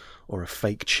or a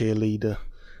fake cheerleader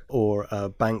or a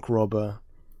bank robber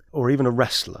or even a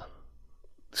wrestler.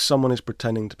 Someone is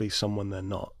pretending to be someone they're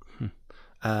not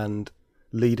and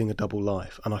leading a double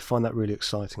life. And I find that really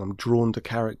exciting. I'm drawn to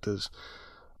characters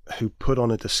who put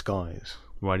on a disguise.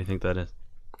 Why do you think that is?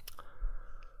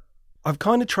 I've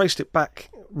kind of traced it back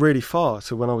really far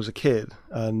to when I was a kid.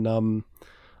 And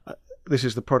this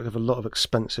is the product of a lot of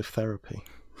expensive therapy.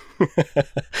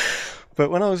 But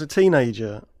when I was a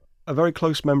teenager, a very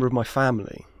close member of my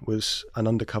family was an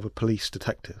undercover police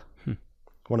detective.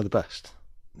 One of the best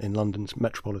in London's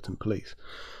Metropolitan Police.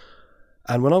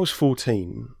 And when I was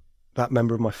 14, that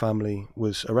member of my family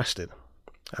was arrested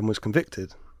and was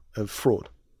convicted of fraud.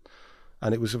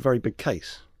 And it was a very big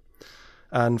case.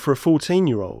 And for a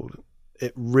 14-year-old,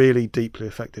 it really deeply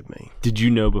affected me. Did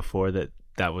you know before that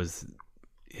that was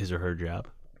his or her job?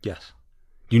 Yes.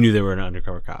 You knew they were an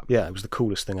undercover cop? Yeah, it was the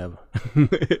coolest thing ever.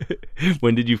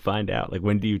 When did you find out? Like,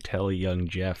 when do you tell young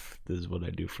Jeff, this is what I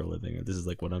do for a living, or this is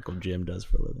like what Uncle Jim does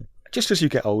for a living? Just as you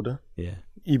get older, Yeah.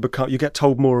 you get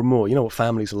told more and more. You know what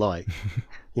families are like.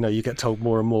 You get told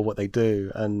more and more what they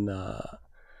do. And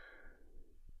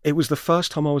it was the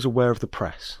first time I was aware of the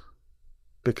press,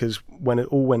 because when it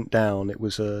all went down, it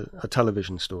was a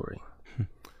television story.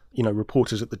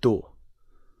 Reporters at the door,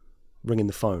 ringing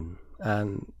the phone.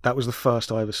 And that was the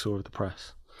first I ever saw of the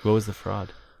press. What was the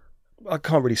fraud? I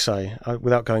can't really say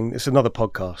without going. It's another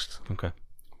podcast. Okay.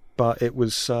 But it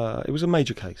was a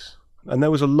major case, and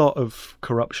there was a lot of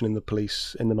corruption in the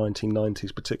police in the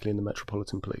 1990s, particularly in the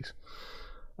Metropolitan Police.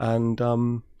 And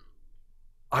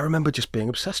I remember just being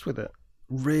obsessed with it,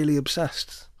 really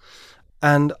obsessed.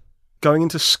 And going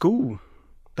into school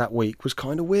that week was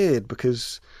kind of weird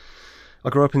because I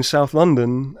grew up in South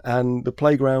London, and the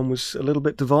playground was a little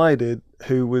bit divided.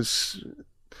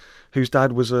 Whose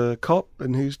dad was a cop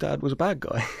and whose dad was a bad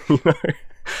guy,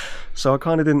 So I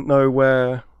kind of didn't know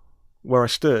where I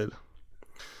stood.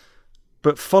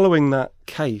 But following that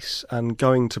case and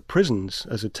going to prisons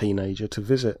as a teenager to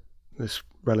visit this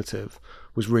relative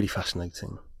was really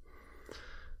fascinating.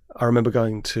 I remember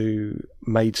going to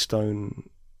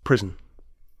Maidstone Prison,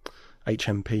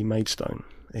 HMP Maidstone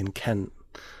in Kent,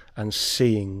 and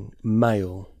seeing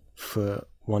mail for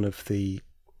one of the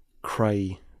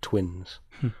Cray twins,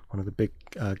 one of the big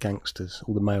gangsters.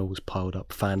 All the mail was piled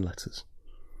up, fan letters,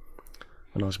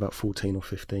 when I was about 14 or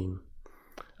 15.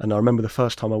 And I remember the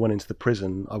first time I went into the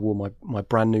prison, I wore my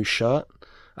brand new shirt,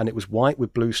 and it was white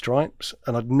with blue stripes,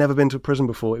 and I'd never been to a prison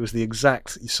before. It was the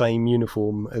exact same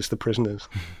uniform as the prisoners.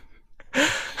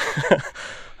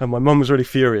 And my mum was really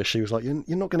furious. She was like, you're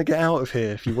not going to get out of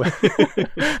here if you wear...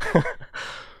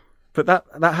 But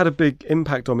that had a big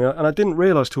impact on me, and I didn't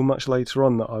realise till much later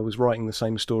on that I was writing the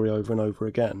same story over and over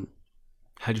again.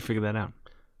 How'd you figure that out?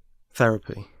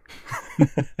 Therapy.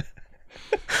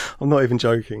 I'm not even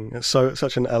joking. It's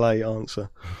such an LA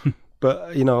answer.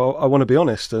 But, I want to be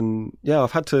honest, and yeah,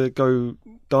 I've had to go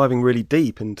diving really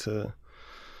deep into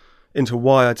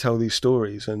why I tell these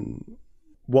stories and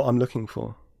what I'm looking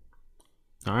for.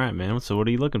 All right, man. So what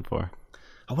are you looking for?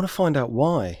 I want to find out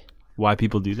why. Why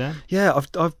people do that? Yeah,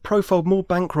 I've profiled more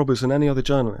bank robbers than any other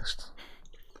journalist.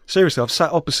 Seriously, I've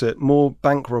sat opposite more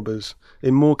bank robbers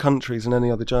in more countries than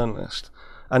any other journalist.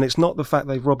 And it's not the fact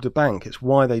they've robbed a bank, it's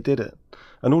why they did it.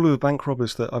 And all of the bank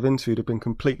robbers that I've interviewed have been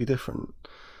completely different.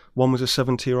 One was a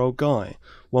 70-year-old guy.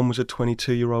 One was a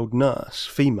 22-year-old nurse,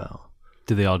 female.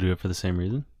 Did they all do it for the same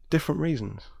reason? Different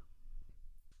reasons.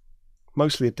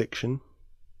 Mostly addiction.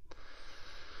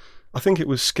 I think it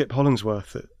was Skip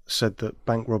Hollandsworth that said that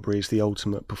bank robbery is the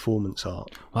ultimate performance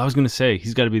art. Well, I was going to say,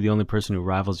 he's got to be the only person who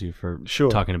rivals you for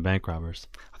talking to bank robbers.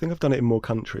 I think I've done it in more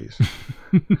countries.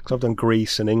 Because I've done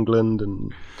Greece and England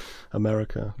and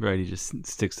America. Right, he just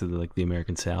sticks to the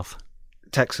American South.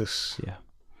 Texas. Yeah.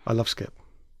 I love Skip.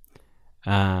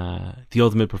 The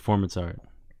ultimate performance art.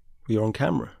 You're on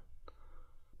camera.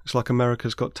 It's like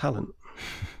America's Got Talent.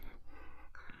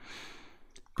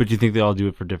 But you think they all do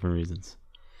it for different reasons?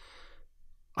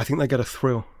 I think they get a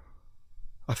thrill.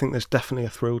 I think there's definitely a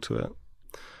thrill to it.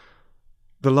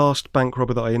 The last bank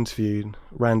robber that I interviewed,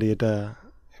 Randy Adair,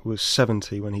 was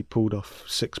 70 when he pulled off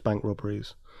 6 bank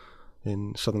robberies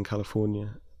in Southern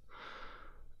California.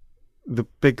 the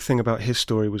big thing about his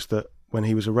story was that when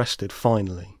he was arrested,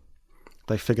 finally,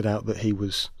 they figured out that he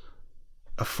was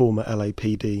a former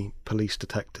LAPD police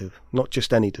detective. Not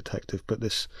just any detective, but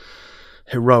this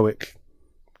heroic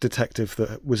detective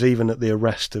that was even at the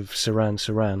arrest of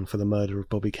Sirhan for the murder of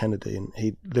Bobby Kennedy. And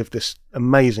he lived this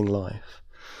amazing life.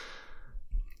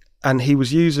 And he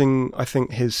was using, I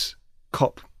think, his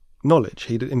cop knowledge.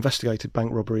 He'd investigated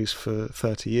bank robberies for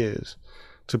 30 years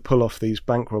to pull off these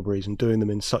bank robberies and doing them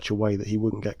in such a way that he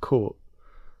wouldn't get caught.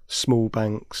 Small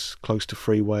banks, close to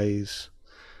freeways,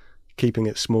 keeping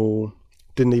it small,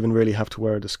 didn't even really have to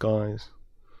wear a disguise.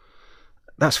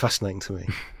 That's fascinating to me.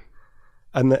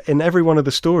 And in every one of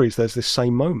the stories, there's this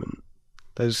same moment.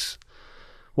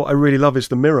 What I really love is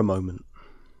the mirror moment,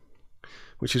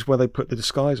 which is where they put the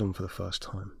disguise on for the first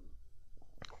time.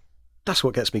 That's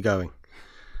what gets me going.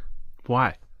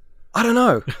 Why? I don't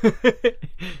know.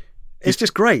 It's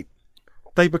just great.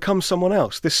 They become someone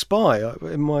else. This spy,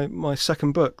 in my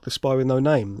second book, The Spy with No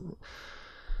Name,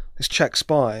 this Czech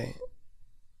spy,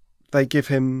 they give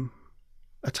him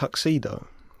a tuxedo.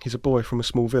 He's a boy from a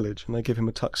small village, and they give him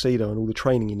a tuxedo and all the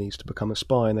training he needs to become a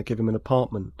spy, and they give him an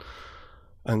apartment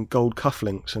and gold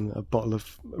cufflinks and a bottle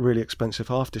of really expensive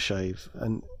aftershave.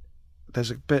 And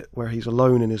there's a bit where he's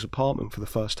alone in his apartment for the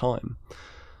first time,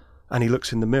 and he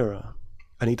looks in the mirror,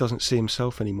 and he doesn't see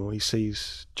himself anymore. He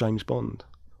sees James Bond,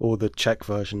 or the Czech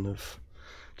version of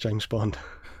James Bond.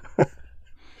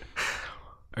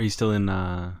 Are you still in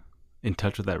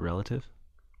touch with that relative?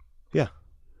 Yeah.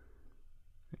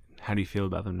 How do you feel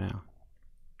about them now?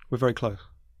 We're very close.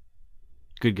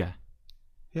 Good guy.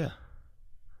 Yeah.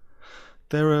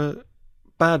 There are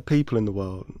bad people in the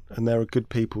world, and there are good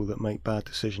people that make bad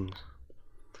decisions.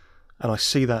 And I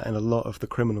see that in a lot of the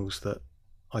criminals that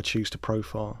I choose to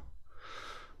profile.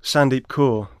 Sandeep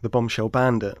Kaur, the bombshell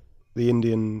bandit, the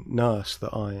Indian nurse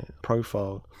that I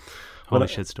profiled. Holy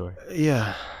shit story.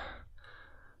 Yeah.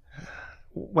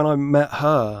 When I met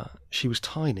her, she was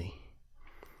tiny.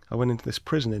 I went into this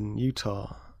prison in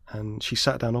Utah, and she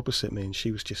sat down opposite me, and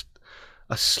she was just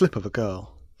a slip of a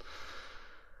girl.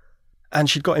 And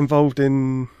she'd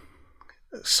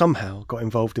somehow got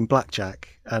involved in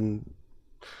blackjack and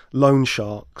loan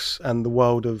sharks and the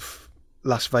world of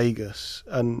Las Vegas,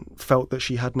 and felt that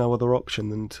she had no other option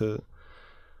than to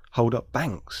hold up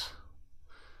banks.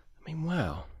 I mean,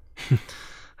 wow.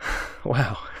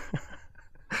 Wow.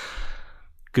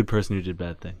 Good person who did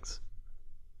bad things.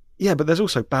 Yeah, but there's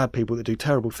also bad people that do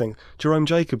terrible things. Jerome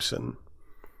Jacobson,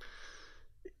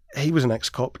 he was an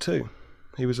ex-cop too.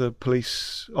 He was a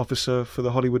police officer for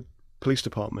the Hollywood Police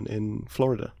Department in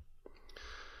Florida.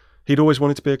 He'd always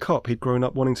wanted to be a cop. He'd grown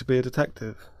up wanting to be a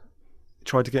detective. He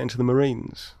tried to get into the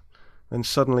Marines. And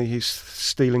suddenly he's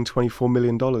stealing $24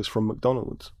 million from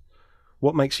McDonald's.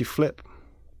 What makes you flip?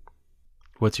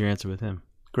 What's your answer with him?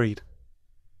 Greed.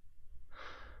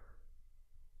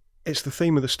 It's the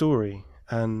theme of the story.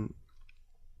 And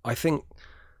I think,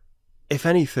 if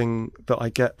anything that I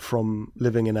get from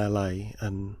living in LA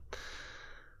and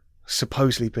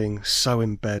supposedly being so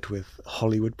in bed with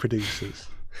Hollywood producers,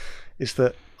 is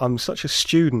that I'm such a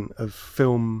student of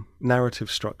film narrative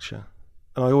structure,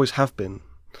 and I always have been.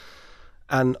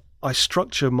 And I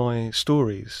structure my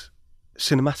stories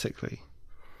cinematically.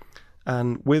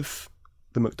 And with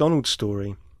the McDonald's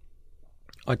story,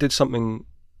 I did something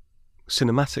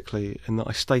cinematically in that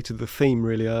I stated the theme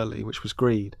really early, which was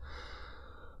greed.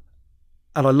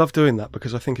 And I love doing that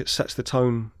because I think it sets the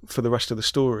tone for the rest of the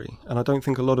story. And I don't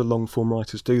think a lot of long-form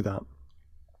writers do that.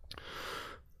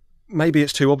 Maybe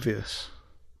it's too obvious.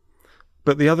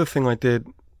 But the other thing I did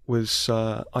was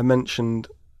I mentioned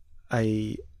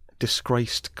a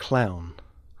disgraced clown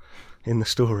in the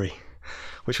story,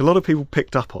 which a lot of people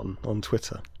picked up on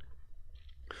Twitter.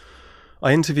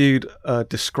 I interviewed a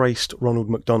disgraced Ronald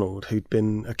McDonald who'd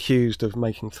been accused of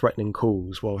making threatening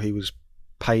calls while he was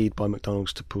paid by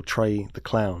McDonald's to portray the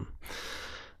clown.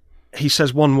 He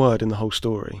says one word in the whole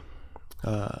story,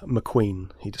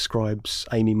 McQueen. He describes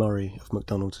Amy Murray of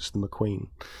McDonald's as the McQueen.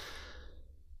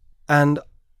 And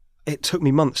it took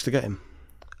me months to get him,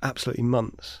 absolutely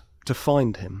months, to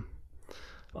find him.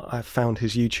 I found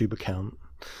his YouTube account,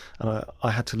 and I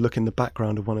had to look in the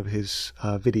background of one of his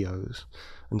videos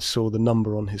and saw the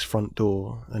number on his front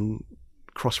door and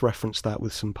cross-referenced that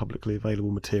with some publicly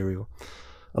available material.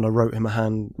 And I wrote him a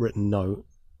handwritten note,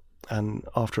 and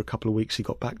after a couple of weeks he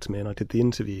got back to me and I did the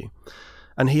interview.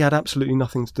 And he had absolutely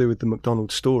nothing to do with the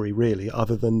McDonald's story, really,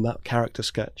 other than that character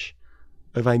sketch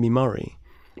of Amy Murray.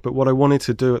 But what I wanted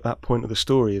to do at that point of the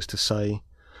story is to say,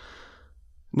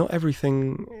 not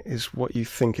everything is what you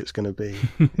think it's going to be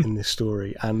in this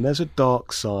story. And there's a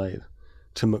dark side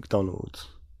to McDonald's.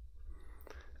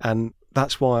 And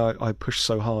that's why I pushed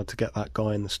so hard to get that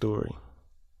guy in the story.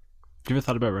 You ever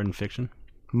thought about writing fiction?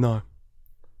 No.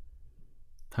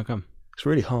 How come? It's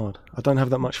really hard. I don't have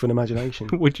that much of an imagination.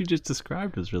 What you just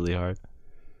described was really hard.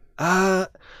 I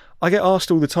get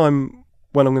asked all the time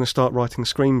when I'm going to start writing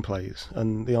screenplays,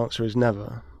 and the answer is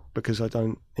never, because I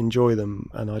don't enjoy them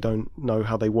and I don't know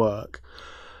how they work.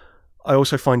 I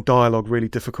also find dialogue really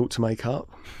difficult to make up,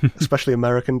 especially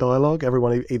American dialogue.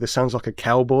 Everyone either sounds like a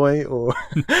cowboy or...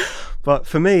 But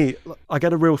for me, I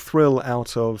get a real thrill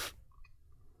out of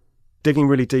digging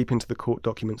really deep into the court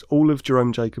documents. All of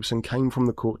Jerome Jacobson came from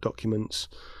the court documents,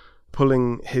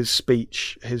 pulling his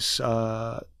speech, his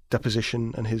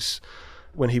deposition, and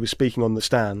when he was speaking on the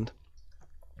stand.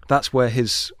 That's where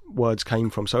his words came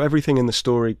from. So everything in the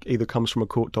story either comes from a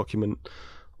court document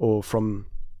or from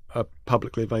a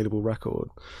publicly available record.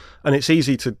 And it's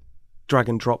easy to drag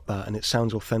and drop that, and it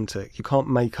sounds authentic. You can't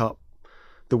make up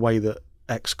the way that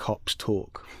ex-cops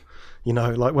talk. You know,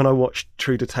 like when I watch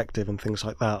True Detective and things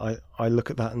like that, I look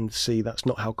at that and see that's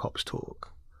not how cops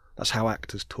talk. That's how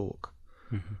actors talk.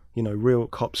 Mm-hmm. You know, real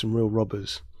cops and real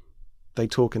robbers, they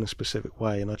talk in a specific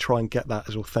way, and I try and get that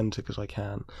as authentic as I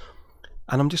can.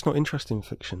 And I'm just not interested in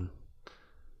fiction.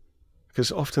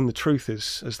 Because often the truth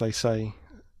is, as they say,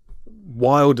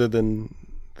 wilder than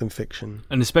fiction.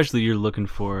 And especially you're looking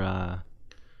for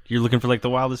like the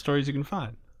wildest stories you can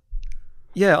find.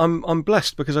 Yeah, I'm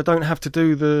blessed because I don't have to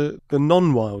do the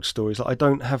non-wild stories. Like I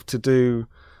don't have to do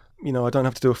a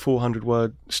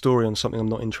 400-word story on something I'm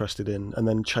not interested in and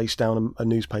then chase down a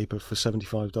newspaper for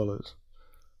 $75.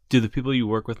 Do the people you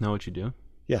work with know what you do?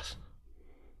 Yes.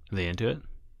 Are they into it?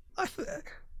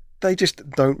 They just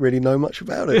don't really know much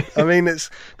about it. I mean,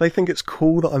 they think it's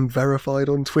cool that I'm verified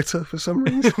on Twitter for some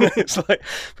reason. It's like,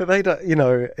 but they don't. You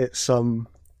know, it's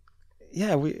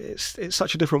it's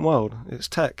such a different world. It's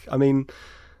tech. I mean,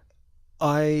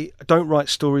 I don't write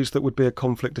stories that would be a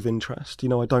conflict of interest. You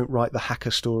know, I don't write the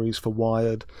hacker stories for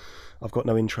Wired. I've got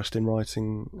no interest in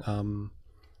writing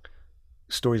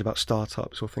stories about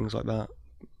startups or things like that.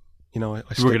 You know, I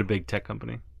work at a big tech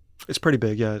company. It's pretty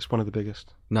big, yeah. It's one of the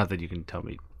biggest. Not that you can tell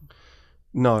me.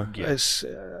 No, yeah.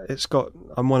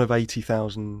 I'm one of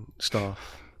 80,000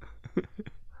 staff.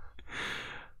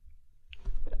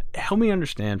 Help me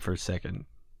understand for a second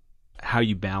how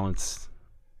you balance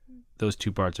those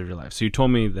two parts of your life. So you told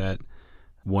me that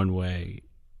one way,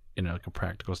 in like a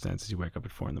practical sense, is you wake up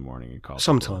at 4 a.m. and call.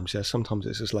 Sometimes, yeah. Sometimes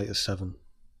it's as late as 7.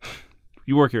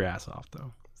 You work your ass off,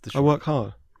 though. I work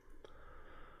hard.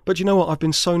 But you know what? I've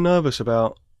been so nervous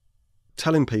about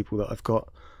telling people that I've got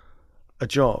a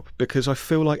job because I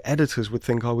feel like editors would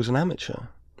think I was an amateur.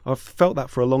 I've felt that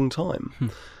for a long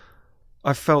time.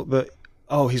 I've felt that,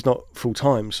 he's not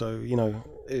full-time, so, you know,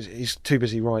 he's too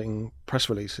busy writing press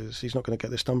releases. He's not going to get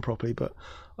this done properly. But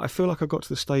I feel like I got to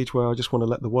the stage where I just want to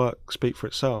let the work speak for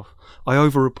itself. I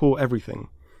over-report everything.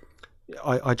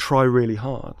 I try really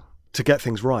hard to get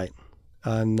things right.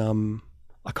 And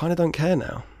I kind of don't care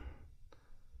now.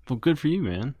 Well, good for you,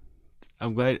 man.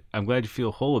 I'm glad you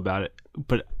feel whole about it.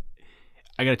 But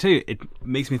I got to tell you, it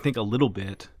makes me think a little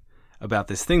bit about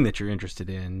this thing that you're interested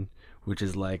in, which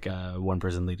is like one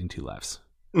person leading two lives.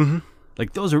 Mm-hmm.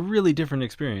 Like those are really different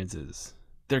experiences.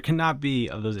 There cannot be,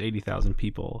 of those 80,000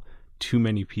 people, too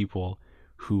many people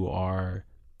who are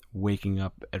waking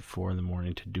up at 4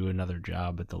 a.m. to do another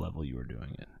job at the level you were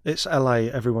doing it. It's LA.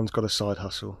 Everyone's got a side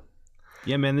hustle.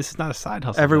 Yeah, man, this is not a side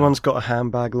hustle. Everyone's got a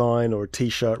handbag line or a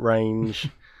t-shirt range.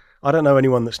 I don't know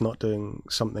anyone that's not doing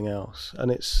something else.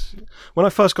 And it's, when I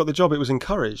first got the job, it was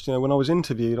encouraged. You know, when I was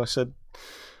interviewed, I said,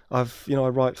 I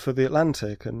write for The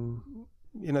Atlantic, and,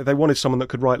 you know, they wanted someone that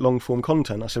could write long form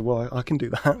content. I said, well, I can do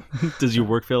that. Does your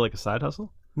work feel like a side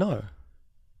hustle? No,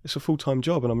 it's a full-time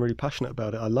job and I'm really passionate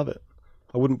about it. I love it.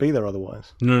 I wouldn't be there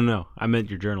otherwise. No. I meant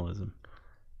your journalism.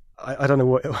 I don't know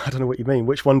what you mean.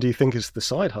 Which one do you think is the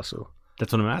side hustle?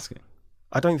 That's what I'm asking.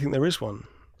 I don't think there is one.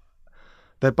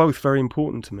 They're both very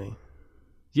important to me.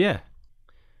 Yeah.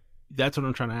 That's what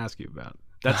I'm trying to ask you about.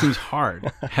 That seems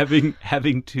hard.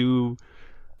 Having two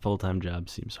full-time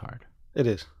jobs seems hard. It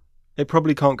is. It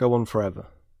probably can't go on forever.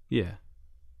 Yeah.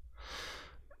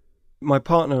 My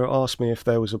partner asked me if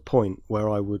there was a point where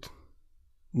I would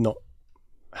not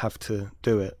have to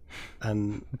do it,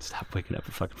 and stop waking up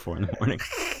at fucking 4 a.m.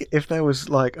 If there was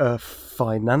like a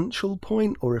financial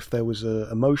point, or if there was a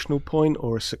emotional point,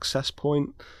 or a success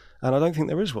point, and I don't think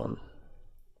there is one.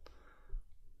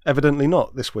 Evidently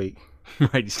not this week.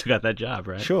 Right, you still got that job,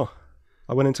 right? Sure.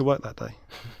 I went into work that day.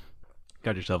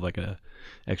 Got yourself like a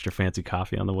extra fancy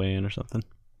coffee on the way in or something?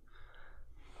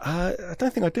 I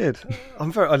don't think I did.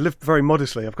 I lived very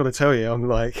modestly. I've got to tell you. I'm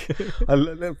like,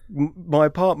 my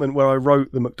apartment where I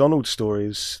wrote the McDonald's story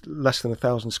is less than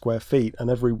 1,000 square feet, and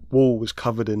every wall was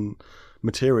covered in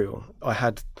material. I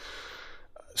had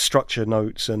structure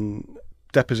notes and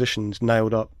depositions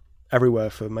nailed up everywhere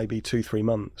for maybe 2-3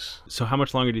 months. So how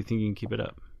much longer do you think you can keep it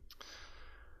up?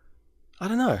 I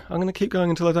don't know. I'm going to keep going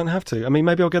until I don't have to. I mean,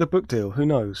 maybe I'll get a book deal. Who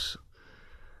knows?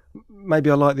 Maybe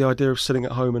I like the idea of sitting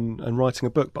at home and writing a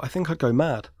book, but I think I'd go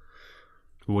mad.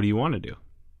 What do you want to do?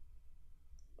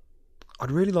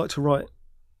 I'd really like to write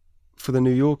for The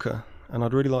New Yorker, and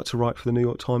I'd really like to write for the New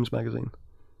York Times magazine.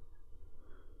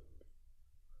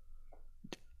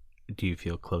 Do you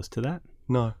feel close to that?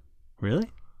 No. Really?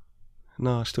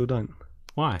 No, I still don't.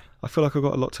 Why? I feel like I've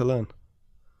got a lot to learn.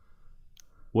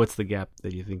 What's the gap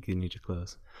that you think you need to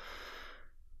close?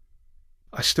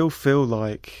 I still feel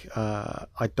like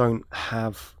I don't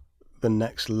have the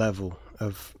next level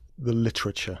of the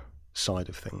literature side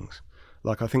of things.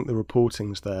 Like, I think the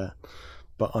reporting's there,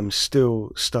 but I'm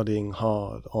still studying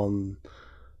hard on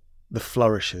the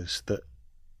flourishes that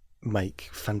make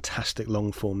fantastic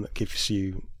long form that gives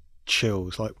you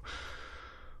chills. Like,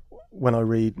 when I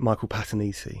read Michael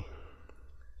Paterniti,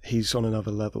 he's on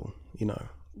another level, you know.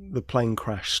 The plane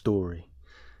crash story,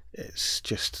 it's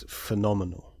just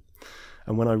phenomenal.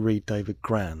 And when I read David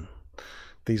Gran,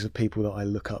 these are people that I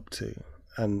look up to,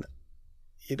 and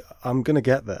I'm going to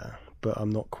get there, but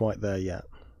I'm not quite there yet.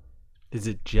 Is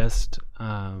it just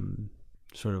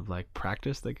sort of like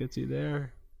practice that gets you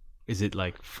there? Is it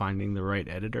like finding the right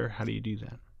editor? How do you do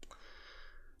that?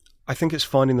 I think it's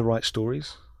finding the right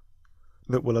stories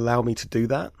that will allow me to do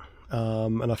that.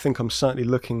 And I think I'm certainly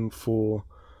looking for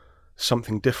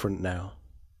something different now,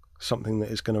 something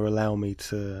that is going to allow me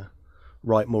to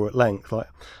write more at length. Like,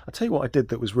 I'll tell you what I did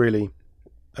that was really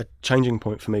a changing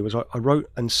point for me was I wrote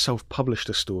and self-published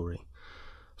a story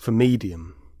for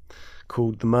Medium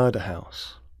called The Murder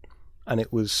House, and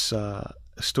it was a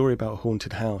story about a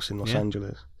haunted house in Los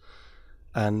Angeles,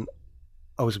 and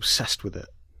I was obsessed with it.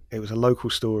 It was a local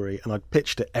story, and I'd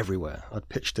pitched it everywhere. I'd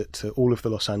pitched it to all of the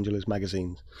Los Angeles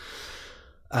magazines,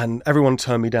 and everyone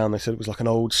turned me down. They said it was like an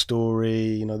old story,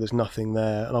 you know, there's nothing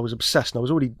there. And I was obsessed, and I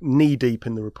was already knee deep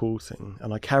in the reporting,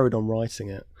 and I carried on writing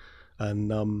it.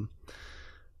 And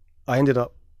I ended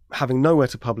up having nowhere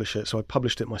to publish it, so I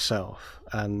published it myself.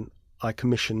 And I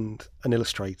commissioned an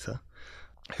illustrator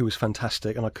who was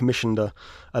fantastic, and I commissioned a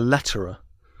letterer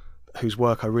whose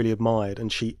work I really admired, and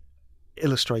she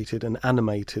illustrated and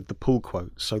animated the pull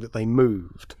quotes so that they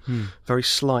moved very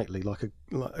slightly, like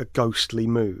a ghostly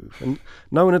move. And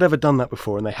no one had ever done that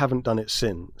before, and they haven't done it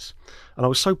since. And I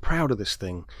was so proud of this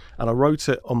thing, and I wrote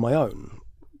it on my own,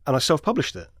 and I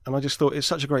self-published it. And I just thought, it's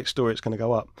such a great story, it's going to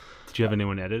go up. Did you have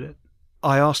anyone edit it?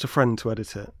 I asked a friend to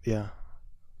edit it, yeah,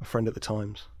 a friend at the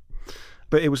Times.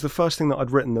 But it was the first thing that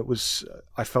I'd written that was,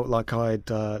 I felt like I'd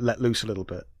let loose a little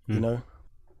bit, you know?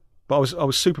 But I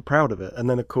was super proud of it. And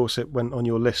then, of course, it went on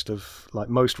your list of, like,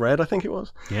 most read, I think it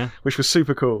was. Yeah. Which was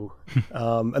super cool.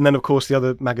 And then, of course, the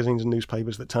other magazines and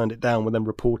newspapers that turned it down were then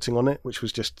reporting on it, which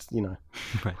was just, you know.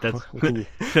 Right. That's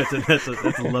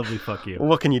a lovely fuck you.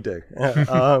 What can you do?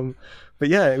 But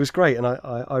yeah, it was great. And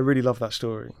I really love that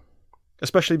story.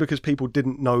 Especially because people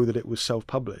didn't know that it was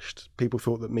self-published. People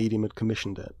thought that Medium had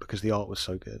commissioned it because the art was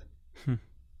so good.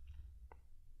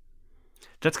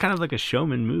 That's kind of like a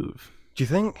showman move. Do you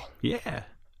think? Yeah.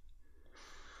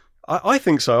 I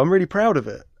think so. I'm really proud of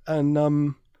it.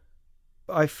 And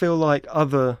I feel like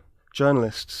other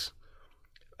journalists,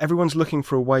 everyone's looking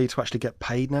for a way to actually get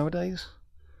paid nowadays.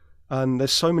 And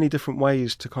there's so many different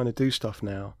ways to kind of do stuff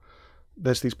now.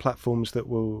 There's these platforms that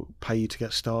will pay you to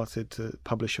get started, to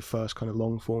publish your first kind of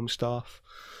long form stuff.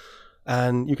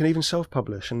 And you can even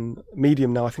self-publish. And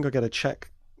Medium now, I think I get a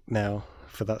check now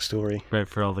for that story. Right,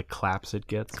 for all the claps it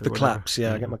gets? The claps,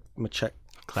 yeah. I get my check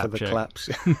clap for the check. Claps.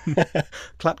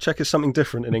 Clap check is something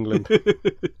different in England.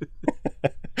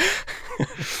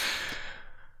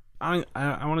 I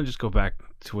want to just go back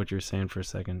to what you were saying for a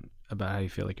second about how you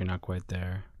feel like you're not quite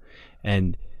there.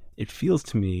 And it feels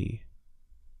to me,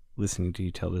 listening to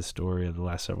you tell this story of the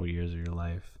last several years of your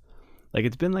life, like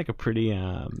it's been like a pretty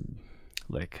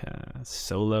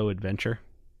solo adventure.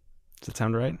 Does that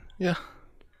sound right? Yeah.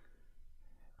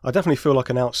 I definitely feel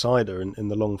like an outsider in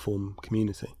the long form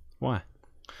community. Why?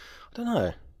 I don't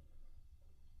know.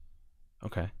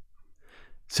 Okay.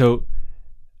 So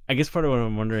I guess part of what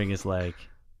I'm wondering is, like,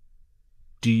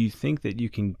 do you think that you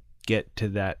can get to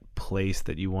that place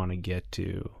that you want to get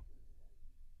to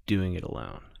doing it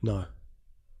alone? No.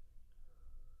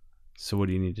 So what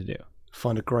do you need to do?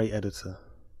 Find a great editor.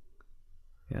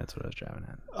 Yeah, that's what I was driving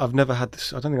at. I've never had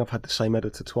this. I don't think I've had the same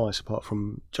editor twice, apart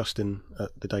from Justin at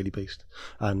the Daily Beast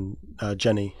and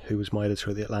Jenny, who was my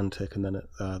editor at the Atlantic and then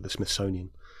at the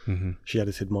Smithsonian. Mm-hmm. She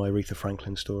edited my Aretha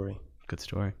Franklin story. Good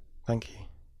story. Thank you.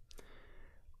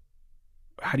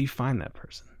 How do you find that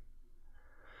person?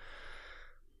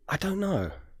 I don't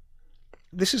know.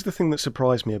 This is the thing that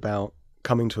surprised me about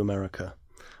coming to America.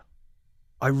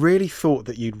 I really thought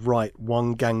that you'd write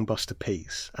one gangbuster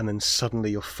piece and then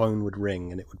suddenly your phone would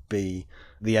ring and it would be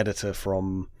the editor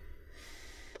from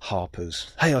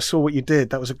Harper's. Hey, I saw what you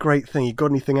did. That was a great thing. You got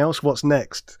anything else? What's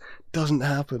next? Doesn't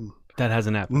happen. That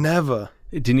hasn't happened. Never.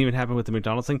 It didn't even happen with the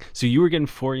McDonald's thing. So you were getting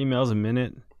 4 emails a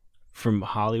minute from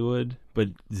Hollywood, but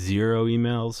 0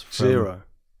 emails from 0.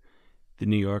 the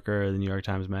New Yorker or the New York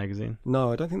Times Magazine?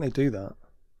 No, I don't think they do that.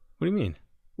 What do you mean?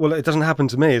 Well, it doesn't happen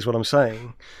to me, is what I'm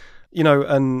saying. You know,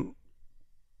 and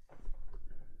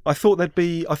I thought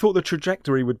the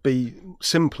trajectory would be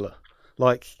simpler.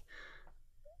 Like,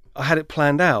 I had it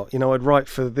planned out. You know, I'd write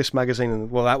for this magazine,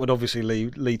 and well, that would obviously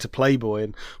lead to Playboy,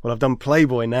 and well, I've done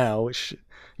Playboy now, which,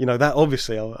 you know, that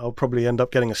obviously I'll probably end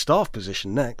up getting a staff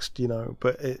position next. You know,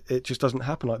 but it just doesn't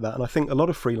happen like that. And I think a lot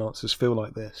of freelancers feel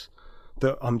like this,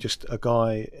 that I'm just a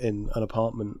guy in an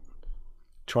apartment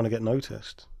trying to get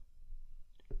noticed.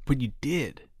 But you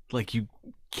did. Like, you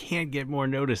can't get more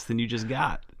notice than you just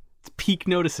got. It's peak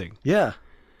noticing. Yeah.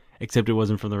 Except it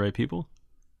wasn't from the right people?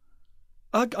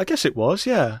 I guess it was,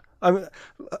 yeah.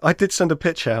 I did send a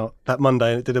pitch out that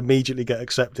Monday and it did immediately get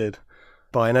accepted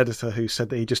by an editor who said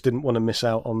that he just didn't want to miss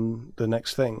out on the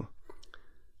next thing.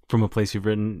 From a place you've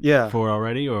written for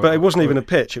already? But it wasn't even a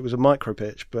pitch, it was a micro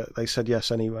pitch, but they said yes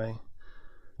anyway.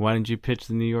 Why didn't you pitch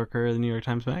the New Yorker or the New York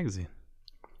Times Magazine?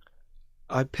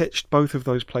 I pitched both of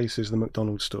those places the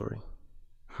McDonald's story.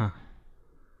 Huh.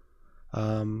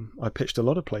 I pitched a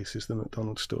lot of places the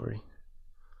McDonald's story.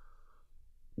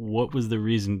 What was the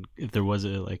reason, if there was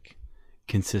a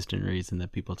consistent reason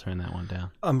that people turned that one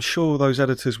down? I'm sure those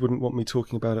editors wouldn't want me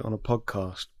talking about it on a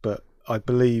podcast, but I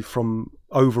believe from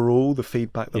overall the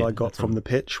feedback that I got from the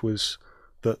pitch was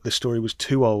that the story was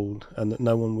too old and that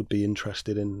no one would be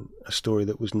interested in a story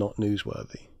that was not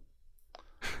newsworthy.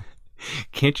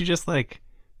 Can't you just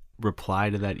reply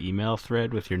to that email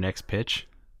thread with your next pitch?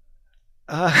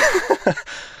 That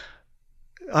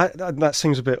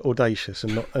seems a bit audacious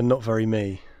and not very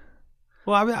me.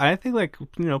 Well, I mean, I think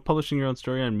publishing your own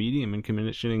story on Medium and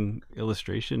commissioning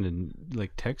illustration and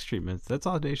text treatments, that's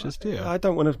audacious too. I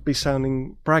don't want to be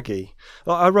sounding braggy.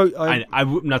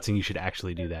 I'm not saying you should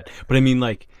actually do that, but I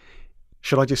mean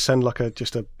should I just send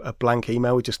just a blank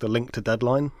email with just a link to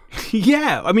Deadline?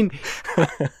 Yeah, I mean,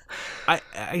 I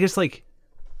just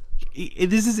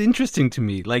this is interesting to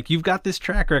me. You've got this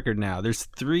track record now. There's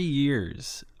 3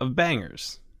 years of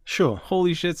bangers. Sure.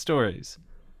 Holy shit stories.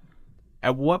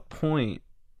 At what point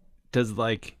does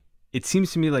it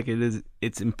seems to me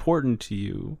it's important to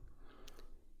you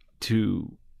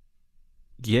to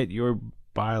get your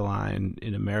byline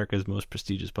in America's most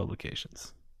prestigious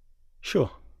publications?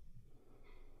 Sure.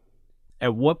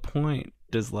 At what point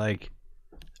does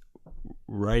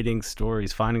writing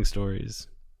stories, finding stories,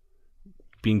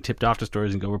 being tipped off to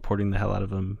stories and go reporting the hell out of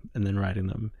them and then writing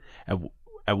them,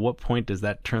 at what point does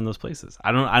that turn those places?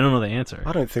 I don't know the answer.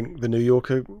 I don't think the New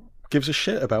Yorker gives a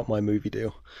shit about my movie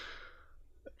deal.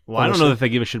 Well, honestly, I don't know if they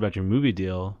give a shit about your movie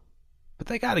deal, but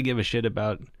they got to give a shit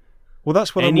about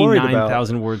that's what any I'm worried about.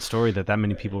 9,000 word story that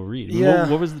many people read. Yeah,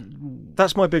 what was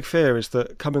that's my big fear, is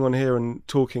that coming on here and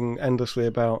talking endlessly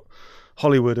about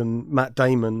Hollywood and Matt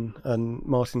Damon and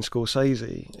Martin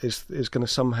Scorsese is going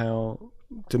to somehow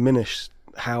diminish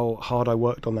how hard I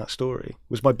worked on that story.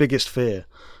 Was my biggest fear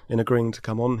in agreeing to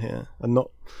come on here and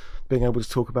not being able to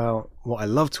talk about what I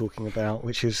love talking about,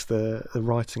 which is the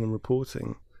writing and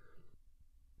reporting.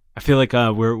 I feel like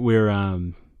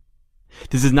we're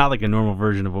this is not a normal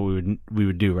version of what we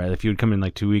would do, right? If you would come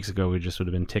in 2 weeks ago, we just would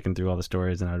have been ticking through all the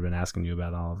stories and I would have been asking you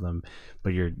about all of them.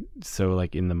 But you're so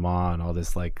in the maw and all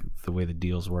this, the way the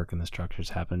deals work and the structures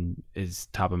happen is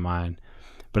top of mind.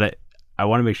 But I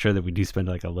want to make sure that we do spend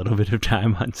a little bit of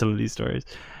time on some of these stories.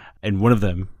 And one of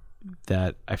them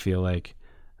that I feel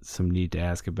some need to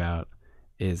ask about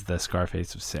is the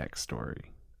Scarface of Sex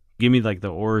story. Give me the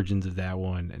origins of that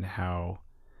one and how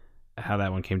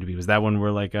that one came to be. Was that one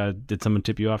where did someone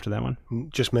tip you off to that one?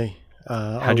 Just me.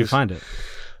 How'd you find it?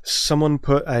 Someone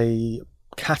put a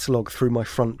catalogue through my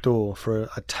front door for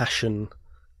a Taschen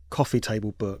coffee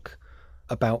table book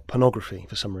about pornography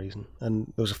for some reason,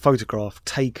 and there was a photograph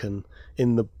taken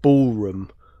in the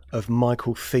ballroom of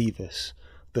Michael Thevis,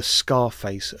 the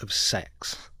Scarface of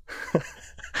Sex.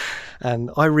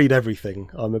 And I read everything.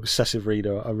 I'm an obsessive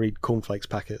reader. I read cornflakes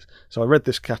packets. So I read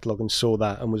this catalogue and saw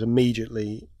that and was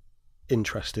immediately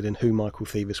interested in who Michael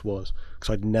Thievis was,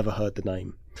 because I'd never heard the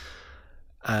name.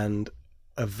 And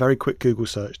a very quick Google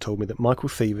search told me that Michael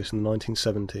Thievis in the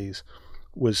 1970s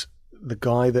was the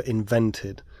guy that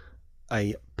invented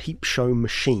a peep show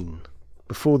machine.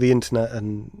 Before the internet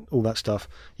and all that stuff,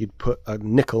 you'd put a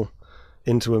nickel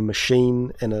into a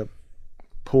machine in a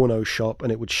porno shop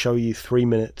and it would show you 3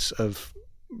 minutes of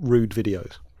rude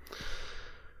videos.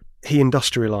 He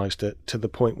industrialized it to the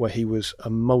point where he was a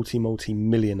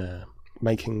multi-millionaire,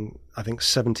 making, I think,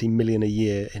 70 million a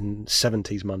year in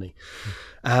 70s money.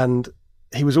 And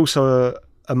he was also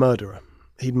a murderer.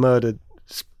 He'd murdered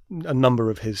a number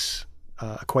of his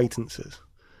acquaintances.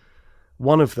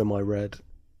 One of them, I read,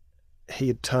 he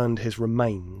had turned his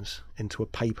remains into a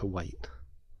paperweight,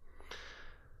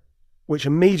 which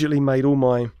immediately made all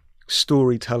my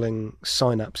storytelling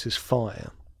synapses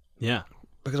fire. Yeah.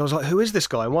 Because I was like, who is this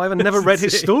guy? Why have I never read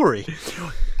his story?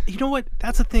 You know what?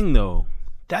 That's the thing, though.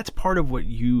 That's part of what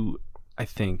you, I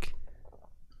think,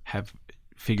 have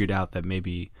figured out that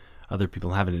maybe other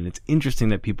people haven't. And it's interesting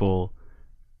that people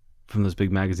from those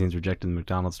big magazines rejected the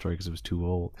McDonald's story because it was too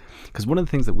old. Because one of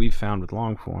the things that we've found with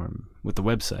long form, with the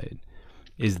website,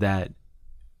 is that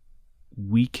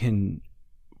we can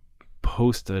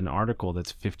post an article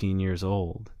that's 15 years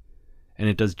old and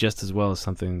it does just as well as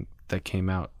something that came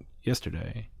out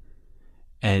yesterday.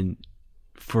 And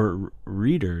for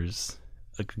readers,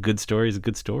 like, a good story is a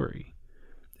good story.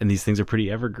 And these things are pretty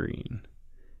evergreen.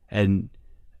 And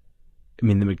I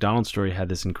mean, the McDonald's story had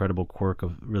this incredible quirk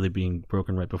of really being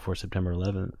broken right before September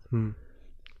 11th.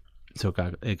 So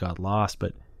it got lost.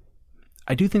 But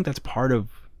I do think that's part of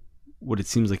what it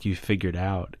seems like you figured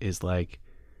out, is like,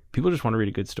 people just want to read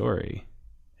a good story.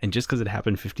 And just because it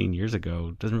happened 15 years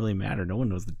ago doesn't really matter. No one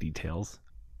knows the details.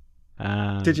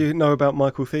 Did you know about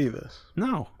Michael Thievis?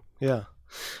 No. Yeah.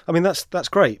 I mean, that's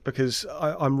great, because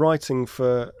I'm writing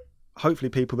for hopefully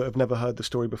people that have never heard the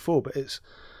story before. But it's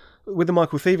with the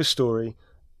Michael Thievis story,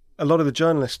 a lot of the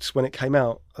journalists, when it came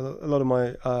out, a lot of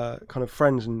my kind of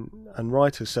friends and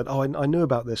writers said, oh, I knew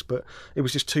about this, but it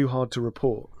was just too hard to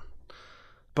report.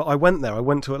 But I went there. I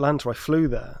went to Atlanta. I flew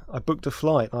there. I booked a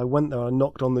flight. I went there. I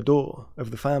knocked on the door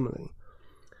of the family.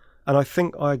 And I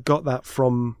think I got that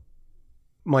from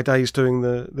my days doing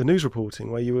the news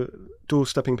reporting, where you were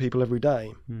doorstepping people every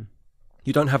day.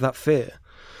 You don't have that fear.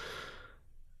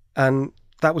 And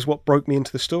that was what broke me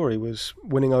into the story, was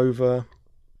winning over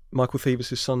Michael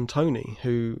Thievis' son, Tony,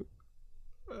 who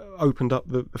opened up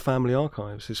the family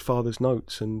archives, his father's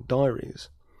notes and diaries.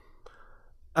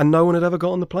 And no one had ever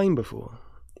got on the plane before.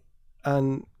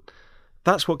 And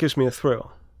that's what gives me a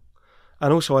thrill.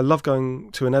 And also, I love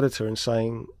going to an editor and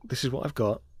saying, this is what I've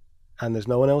got, and there's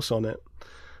no one else on it.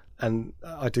 And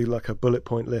I do like a bullet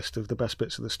point list of the best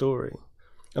bits of the story.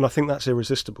 And I think that's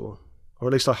irresistible. Or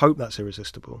at least I hope that's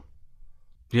irresistible.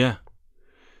 Yeah.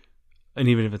 And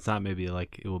even if it's not, maybe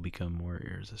like it will become more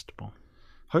irresistible.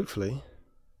 Hopefully.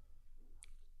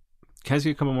 Can I ask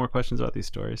you a couple more questions about these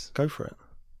stories? Go for it.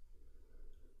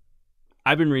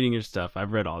 I've been reading your stuff.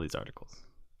 I've read all these articles.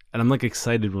 And I'm like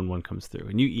excited when one comes through.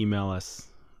 And you email us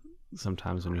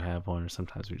sometimes when you have one, or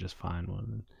sometimes we just find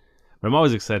one. But I'm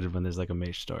always excited when there's like a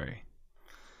Maysh story.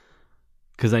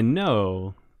 Because I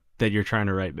know that you're trying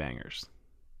to write bangers.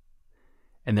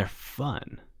 And they're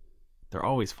fun. They're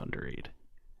always fun to read.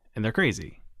 And they're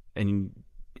crazy. And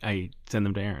I send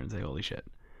them to Aaron and say, holy shit.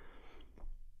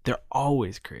 They're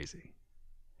always crazy.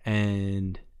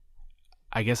 And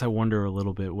I guess I wonder a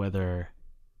little bit whether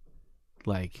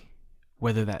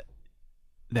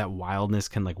that wildness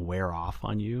can like wear off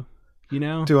on you, you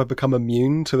know? Do I become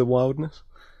immune to the wildness?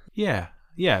 Yeah.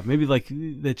 Maybe like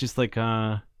that, just like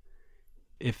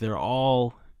if they're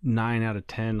all 9 out of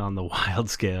 10 on the wild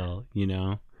scale, you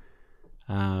know?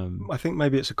 I think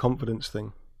maybe it's a confidence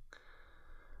thing.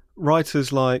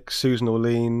 Writers like Susan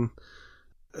Orlean,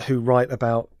 who write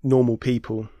about normal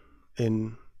people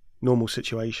in normal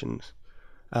situations,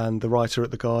 and the writer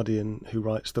at The Guardian who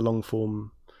writes the long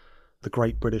form, the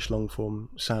great British long form,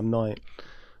 Sam Knight,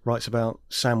 writes about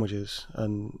sandwiches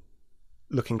and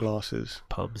looking glasses.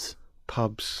 Pubs.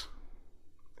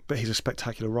 But he's a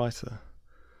spectacular writer.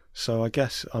 So I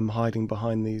guess I'm hiding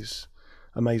behind these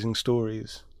amazing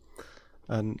stories.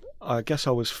 And I guess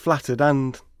I was flattered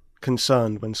and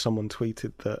concerned when someone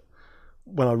tweeted that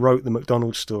when I wrote the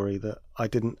McDonald's story that I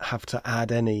didn't have to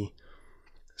add any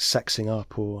sexing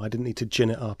up, or I didn't need to gin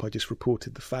it up. I just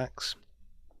reported the facts.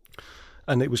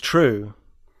 And it was true,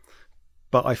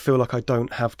 but I feel like I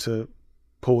don't have to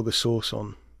pour the sauce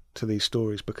on to these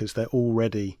stories because they're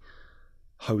already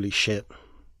holy shit.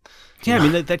 Yeah, I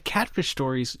mean, that catfish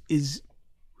story is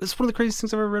one of the craziest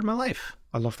things I've ever read in my life.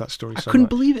 I love that story I so couldn't much.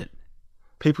 believe it.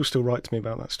 People still write to me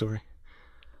about that story.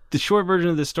 The short version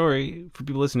of the story, for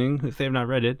people listening, if they have not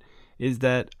read it, is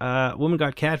that a woman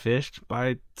got catfished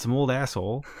by some old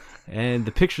asshole, and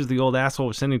the pictures the old asshole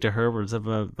was sending to her was of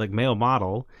a male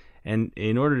model. And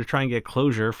in order to try and get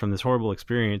closure from this horrible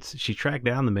experience, she tracked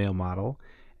down the male model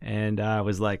and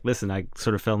was like, "Listen, I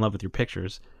sort of fell in love with your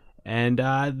pictures." And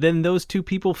then those two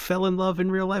people fell in love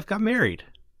in real life, got married.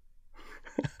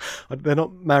 They're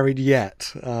not married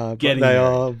yet, but Getting they married.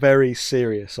 are very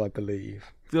serious, I believe.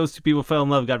 Those two people fell in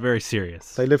love, got very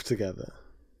serious. They live together.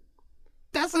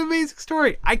 That's an amazing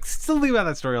story. I still think about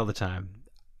that story all the time.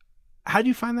 How do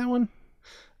you find that one?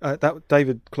 That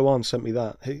David Clowan sent me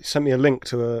that. He sent me a link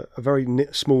to a very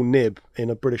small nib in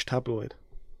a British tabloid.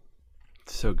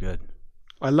 So good.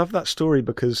 I love that story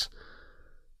because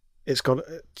it's got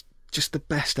just the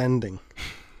best ending.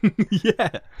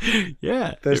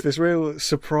 Yeah. There's this real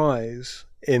surprise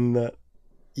in that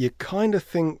you kind of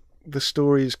think the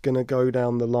story's going to go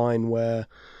down the line where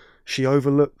she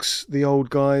overlooks the old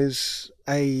guy's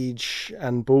age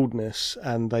and baldness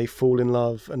and they fall in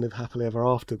love and live happily ever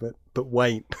after, but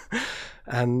wait.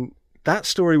 And that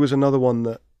story was another one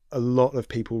that a lot of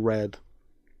people read,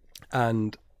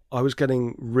 and I was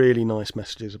getting really nice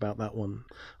messages about that one.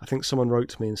 I think someone wrote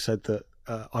to me and said that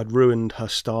I'd ruined her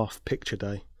staff picture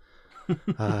day.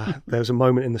 There was a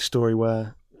moment in the story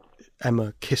where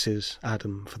Emma kisses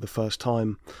Adam for the first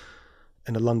time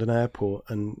in a London airport,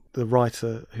 and the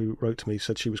writer who wrote to me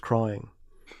said she was crying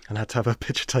and had to have her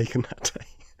picture taken that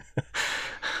day.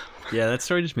 Yeah, that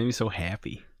story just made me so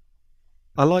happy.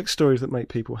 I like stories that make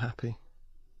people happy.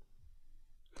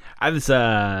 I have this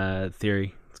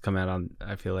theory that's come out on,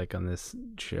 I feel like, on this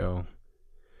show,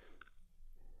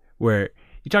 where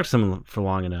you talk to someone for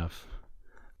long enough,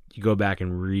 you go back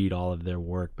and read all of their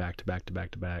work back to back to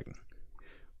back to back,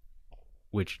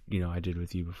 which, I did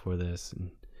with you before this,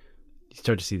 and you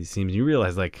start to see these themes, and you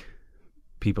realize, like,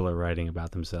 people are writing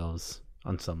about themselves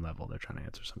on some level. They're trying to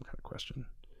answer some kind of question.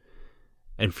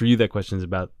 And for you, that question is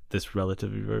about this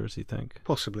relative universe, you think?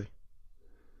 Possibly.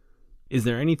 Is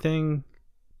there anything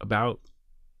about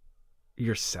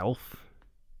yourself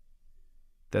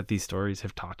that these stories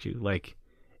have taught you? Like,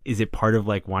 is it part of,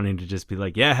 like, wanting to just be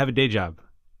like, yeah, have a day job?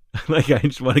 Like, I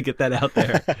just want to get that out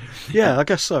there. Yeah, I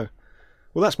guess so.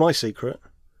 Well, that's my secret.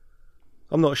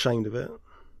 I'm not ashamed of it.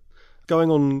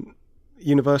 Going on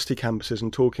university campuses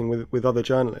and talking with other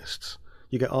journalists,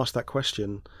 you get asked that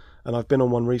question. And I've been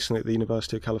on one recently at the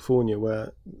University of California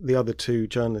where the other two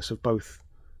journalists have both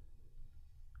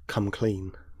come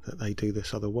clean that they do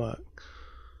this other work.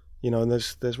 And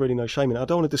there's really no shame in it. I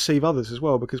don't want to deceive others as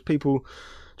well, because people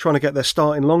trying to get their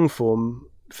start in long form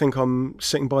think I'm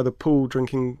sitting by the pool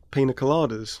drinking pina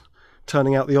coladas,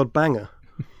 turning out the odd banger.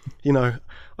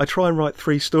 I try and write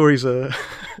 3 stories I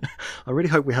really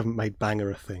hope we haven't made banger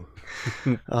a thing.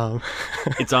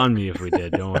 It's on me if we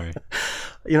did, don't worry.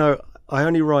 I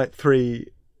only write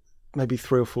maybe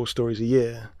 3 or 4 stories a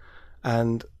year,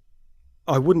 and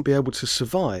I wouldn't be able to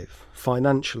survive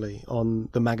financially on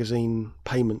the magazine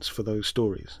payments for those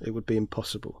stories. It would be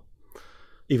impossible,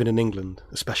 even in England,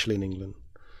 especially in England.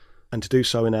 And to do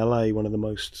so in LA, one of the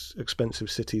most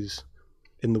expensive cities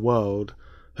in the world,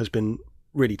 has been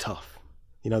really tough.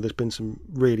 There's been some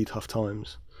really tough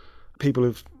times. People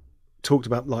have talked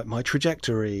about, like, my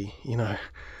trajectory,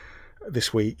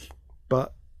 this week,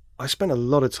 but I spent a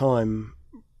lot of time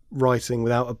writing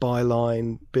without a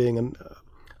byline, being an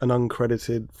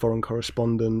uncredited foreign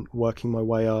correspondent, working my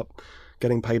way up,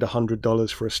 getting paid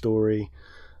 $100 for a story,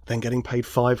 then getting paid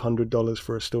 $500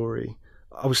 for a story.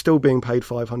 I was still being paid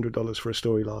 $500 for a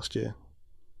story last year.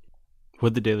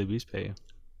 What'd the Daily Beast pay you?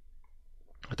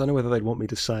 I don't know whether they'd want me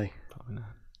to say. Probably not.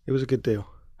 It was a good deal.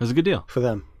 It was a good deal. For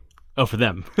them. Oh, for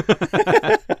them.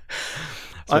 I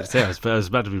was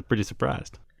about to be pretty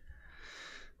surprised.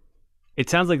 It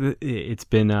sounds like it's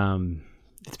been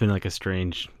like a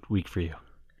strange week for you.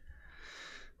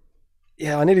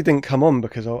 Yeah, I nearly didn't come on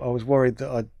because I was worried that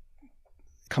I'd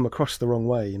come across the wrong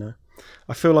way,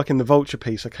 I feel like in the Vulture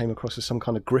piece I came across as some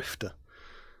kind of grifter,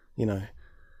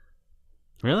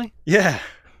 Really? Yeah.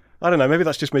 I don't know, maybe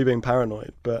that's just me being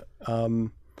paranoid, but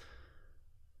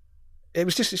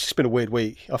it's just been a weird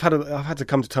week. I've had to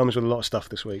come to terms with a lot of stuff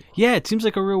this week. Yeah, it seems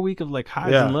like a real week of, like,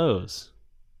 highs and lows.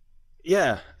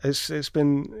 Yeah, it's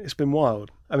been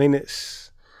wild. I mean, it's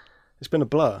been a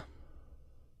blur.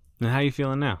 And how are you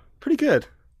feeling now? Pretty good.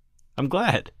 I'm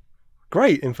glad.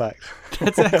 Great, in fact.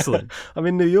 That's excellent. I'm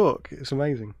in New York. It's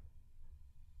amazing.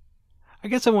 I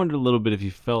guess I wondered a little bit if you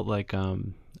felt like,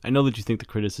 I know that you think the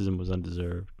criticism was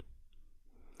undeserved,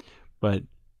 but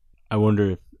I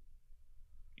wonder if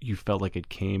you felt like it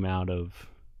came out of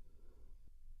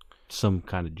some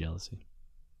kind of jealousy.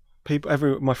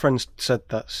 My friends said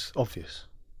that's obvious.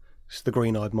 It's the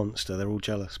green-eyed monster. They're all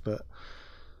jealous, but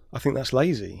I think that's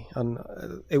lazy, and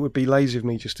it would be lazy of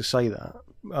me just to say that.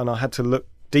 And I had to look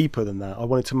deeper than that. I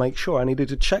wanted to make sure. I needed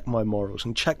to check my morals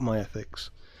and check my ethics.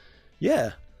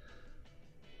 Yeah,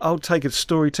 I'll take a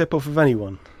story tip off of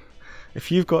anyone.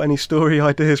 If you've got any story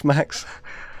ideas, Max,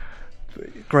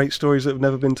 great stories that have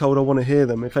never been told, I want to hear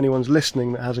them. If anyone's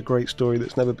listening that has a great story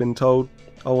that's never been told,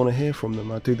 I want to hear from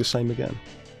them. I'll do the same again.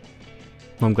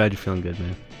 Well, I'm glad you're feeling good,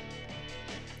 man.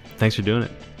 Thanks for doing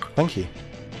it. Thank you.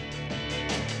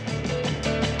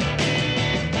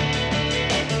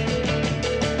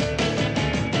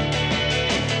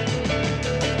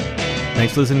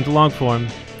 Thanks for listening to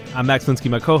Longform. I'm Max Linsky.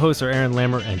 My co-hosts are Aaron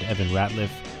Lammer and Evan Ratliff.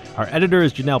 Our editor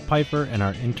is Janelle Piper, and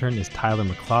our intern is Tyler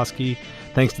McCloskey.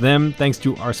 Thanks to them. Thanks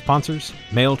to our sponsors,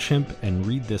 MailChimp and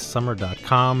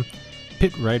ReadThisSummer.com,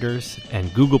 Pit Writers,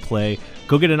 and Google Play.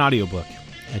 Go get an audiobook.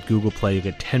 At Google Play, you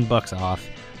get $10 off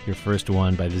your first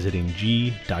one by visiting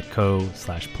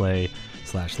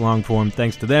g.co/play/longform.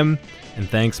 Thanks to them, and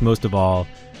thanks most of all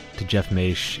to Jeff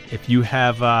Maysh. If you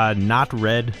have not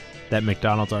read that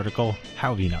McDonald's article,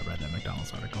 how have you not read that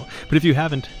McDonald's article? But if you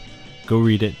haven't, go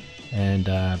read it and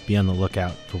be on the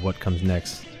lookout for what comes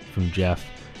next from Jeff.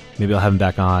 Maybe I'll have him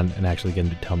back on and actually get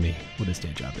him to tell me what his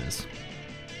day job is.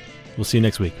 We'll see you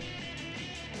next week.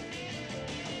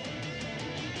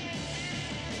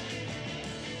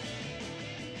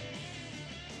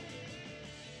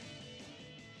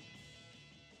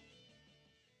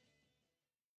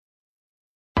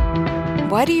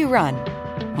 Why do you run?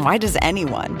 Why does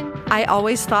anyone? I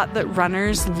always thought that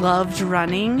runners loved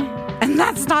running, and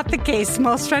that's not the case.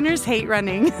 Most runners hate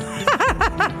running,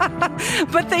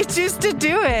 but they choose to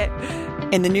do it.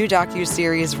 In the new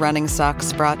docuseries Running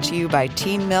Sucks, brought to you by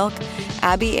Teen Milk,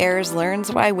 Abby Ayers learns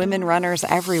why women runners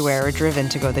everywhere are driven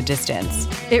to go the distance.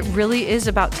 It really is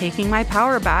about taking my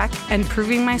power back and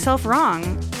proving myself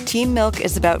wrong. Teen Milk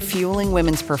is about fueling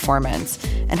women's performance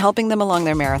and helping them along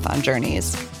their marathon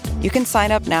journeys. You can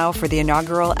sign up now for the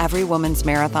inaugural Every Woman's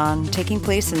Marathon taking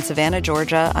place in Savannah,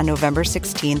 Georgia on November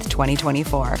 16th,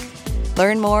 2024.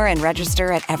 Learn more and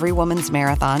register at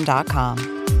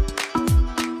everywomansmarathon.com.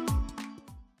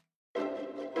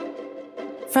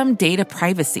 From data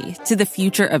privacy to the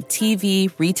future of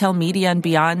TV, retail media, and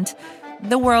beyond,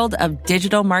 the world of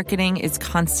digital marketing is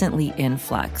constantly in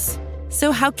flux.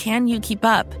 So how can you keep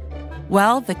up?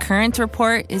 Well, The Current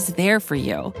Report is there for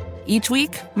you. Each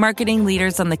week, marketing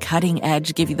leaders on the cutting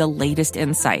edge give you the latest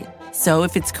insight. So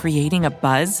if it's creating a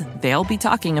buzz, they'll be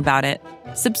talking about it.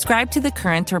 Subscribe to The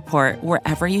Current Report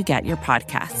wherever you get your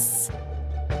podcasts.